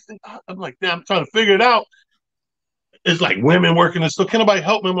away. These things, I'm like, damn, I'm trying to figure it out. It's like women working and stuff. Can nobody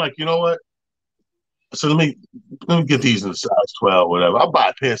help me? I'm like, you know what? So let me get these in a size 12, whatever. I'll buy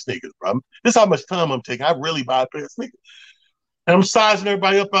a pair of sneakers, bro. This is how much time I'm taking. I really buy a pair of sneakers. And I'm sizing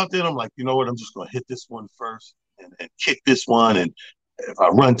everybody up out there. And I'm like, you know what? I'm just going to hit this one first and kick this one. And if I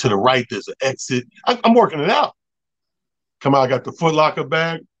run to the right, there's an exit. I'm working it out. Come out, I got the Foot Locker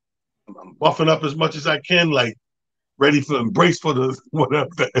bag. I'm buffing up as much as I can, like ready for embrace for the whatever.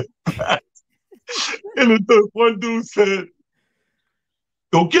 And the one dude said,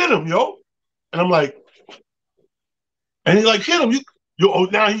 go get him, yo. And I'm like, and he's like, hit him. Oh,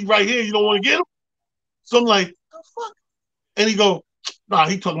 now he's right here. You don't want to get him? So I'm like, oh, fuck. And he go, nah,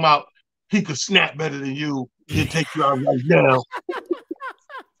 he talking about he could snap better than you. He'll take you out right now.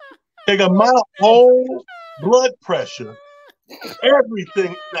 Nigga, my whole blood pressure,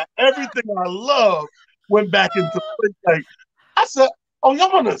 everything I love went back into place. Like, I said, oh,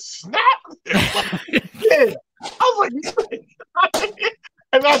 y'all want to snap? Like, yeah. I was like,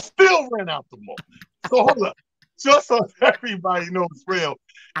 and I still ran out the mall. So hold up. Just so everybody knows it's real.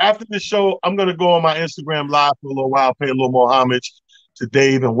 After the show, I'm going to go on my Instagram live for a little while, pay a little more homage to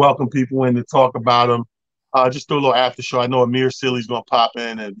Dave and welcome people in to talk about him. Just do a little after show. I know Amir Silly's going to pop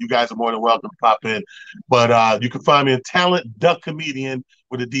in, and you guys are more than welcome to pop in. But you can find me at Talent Duck Comedian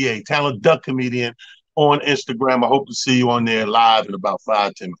with a DA, Talent Duck Comedian on Instagram. I hope to see you on there live in about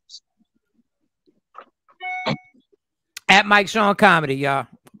 5-10 minutes. At Mike Sean Comedy, y'all.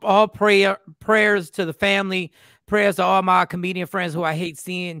 All prayers to the family, prayers to all my comedian friends who I hate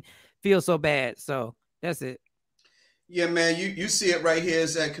seeing feel so bad. So that's it. Yeah, man, you see it right here.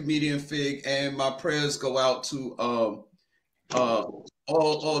 It's at Comedian Fig, and my prayers go out to all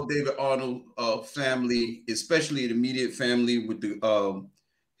David Arnold family, especially the immediate family with the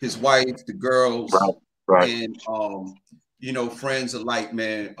his wife, the girls, right. And you know, friends alike,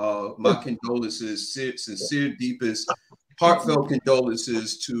 man. My condolences, sincere, deepest, heartfelt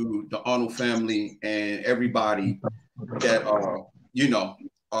condolences to the Arnold family and everybody that are, you know,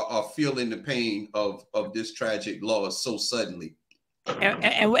 are feeling the pain of this tragic loss so suddenly.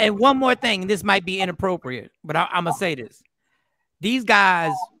 And one more thing, this might be inappropriate, but I'm gonna say this: these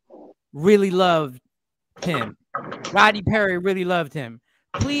guys really loved him. Rodney Perry really loved him.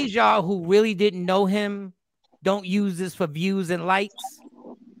 Please, y'all who really didn't know him, don't use this for views and likes,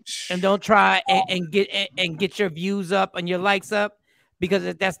 and don't try and get your views up and your likes up,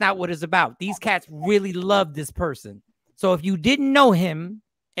 because that's not what it's about. These cats really love this person. So if you didn't know him,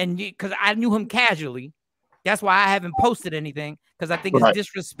 and because I knew him casually, that's why I haven't posted anything, because I think it's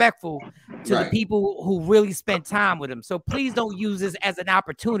disrespectful to the people who really spent time with him. So please don't use this as an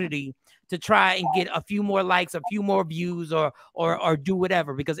opportunity to try and get a few more likes, a few more views, or do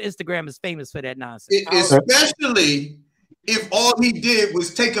whatever, because Instagram is famous for that nonsense. Especially if all he did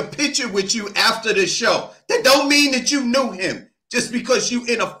was take a picture with you after the show. That don't mean that you knew him. Just because you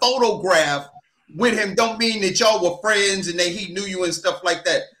in a photograph with him don't mean that y'all were friends and that he knew you and stuff like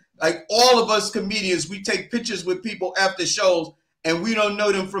that. Like all of us comedians, we take pictures with people after shows and we don't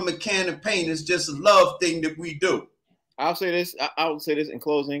know them from a can of paint. It's just a love thing that we do. I'll say this. I will say this in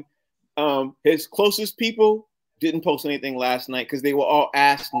closing. His closest people didn't post anything last night because they were all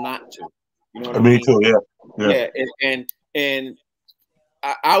asked not to. You know what I mean? Me too. Yeah. And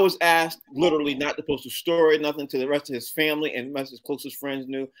I was asked literally not to post a story, nothing, to the rest of his family and his closest friends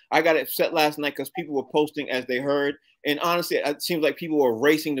knew. I got upset last night because people were posting as they heard. And honestly, it seems like people were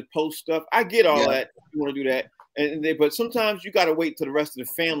racing to post stuff. I get all that. You want to do that. But sometimes you got to wait till the rest of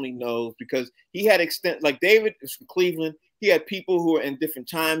the family knows, because he had like David is from Cleveland. He had people who were in different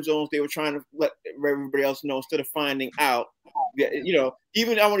time zones. They were trying to let everybody else know instead of finding out. You know,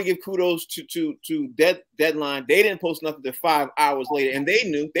 even I want to give kudos to Deadline. They didn't post nothing till 5 hours later, and they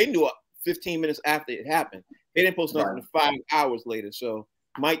knew 15 minutes after it happened. They didn't post nothing till 5 hours later. So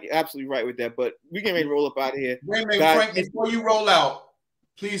Mike, you're absolutely right with that. But we can ready to roll up out of here. Wait a minute, Frank, before you roll out,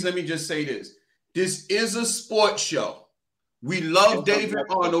 please let me just say this. This is a sports show. We love David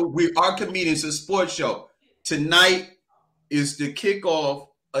Arnold. We are comedians, a sports show. Tonight is the kickoff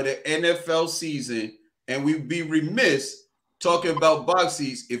of the NFL season, and we'd be remiss talking about box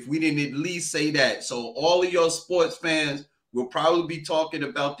seats if we didn't at least say that. So all of your sports fans will probably be talking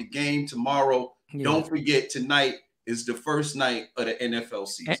about the game tomorrow. Yeah. Don't forget, tonight is the first night of the NFL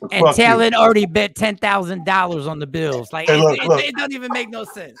season. And Talent already bet $10,000 on the Bills. Like, look. It doesn't even make no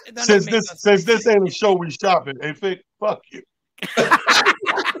sense. Since this ain't a show we shopping, hey, fuck you.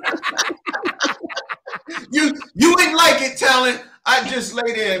 You ain't like it, talent. I just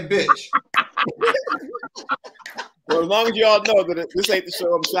lay there and bitch. Well, as long as y'all know that this ain't the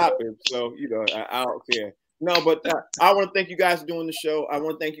show I'm shopping, so you know I don't care. No, but I want to thank you guys for doing the show. I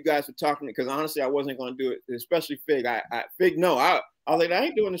want to thank you guys for talking because honestly, I wasn't going to do it, especially Fig. Fig, no, I was like, I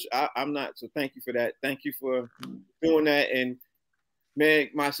ain't doing this. I'm not. So thank you for that. Thank you for doing that. And man,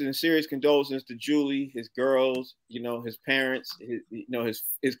 my sincerest condolences to Julie, his girls, you know, his parents,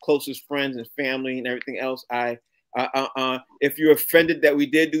 his closest friends and family and everything else. If you're offended that we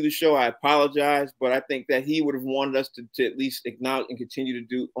did do the show, I apologize, but I think that he would have wanted us to at least acknowledge and continue to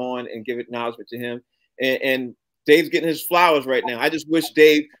do on and give acknowledgement to him. And Dave's getting his flowers right now. I just wish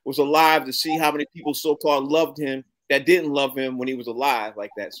Dave was alive to see how many people so-called loved him that didn't love him when he was alive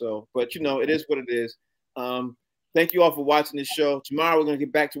like that. So, but you know, it is what it is. Thank you all for watching this show. Tomorrow we're gonna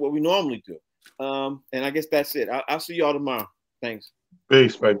get back to what we normally do. And I guess that's it. I'll see y'all tomorrow. Thanks.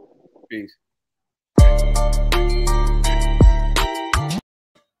 Peace, baby. Peace.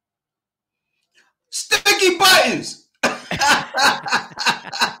 Sticky buttons.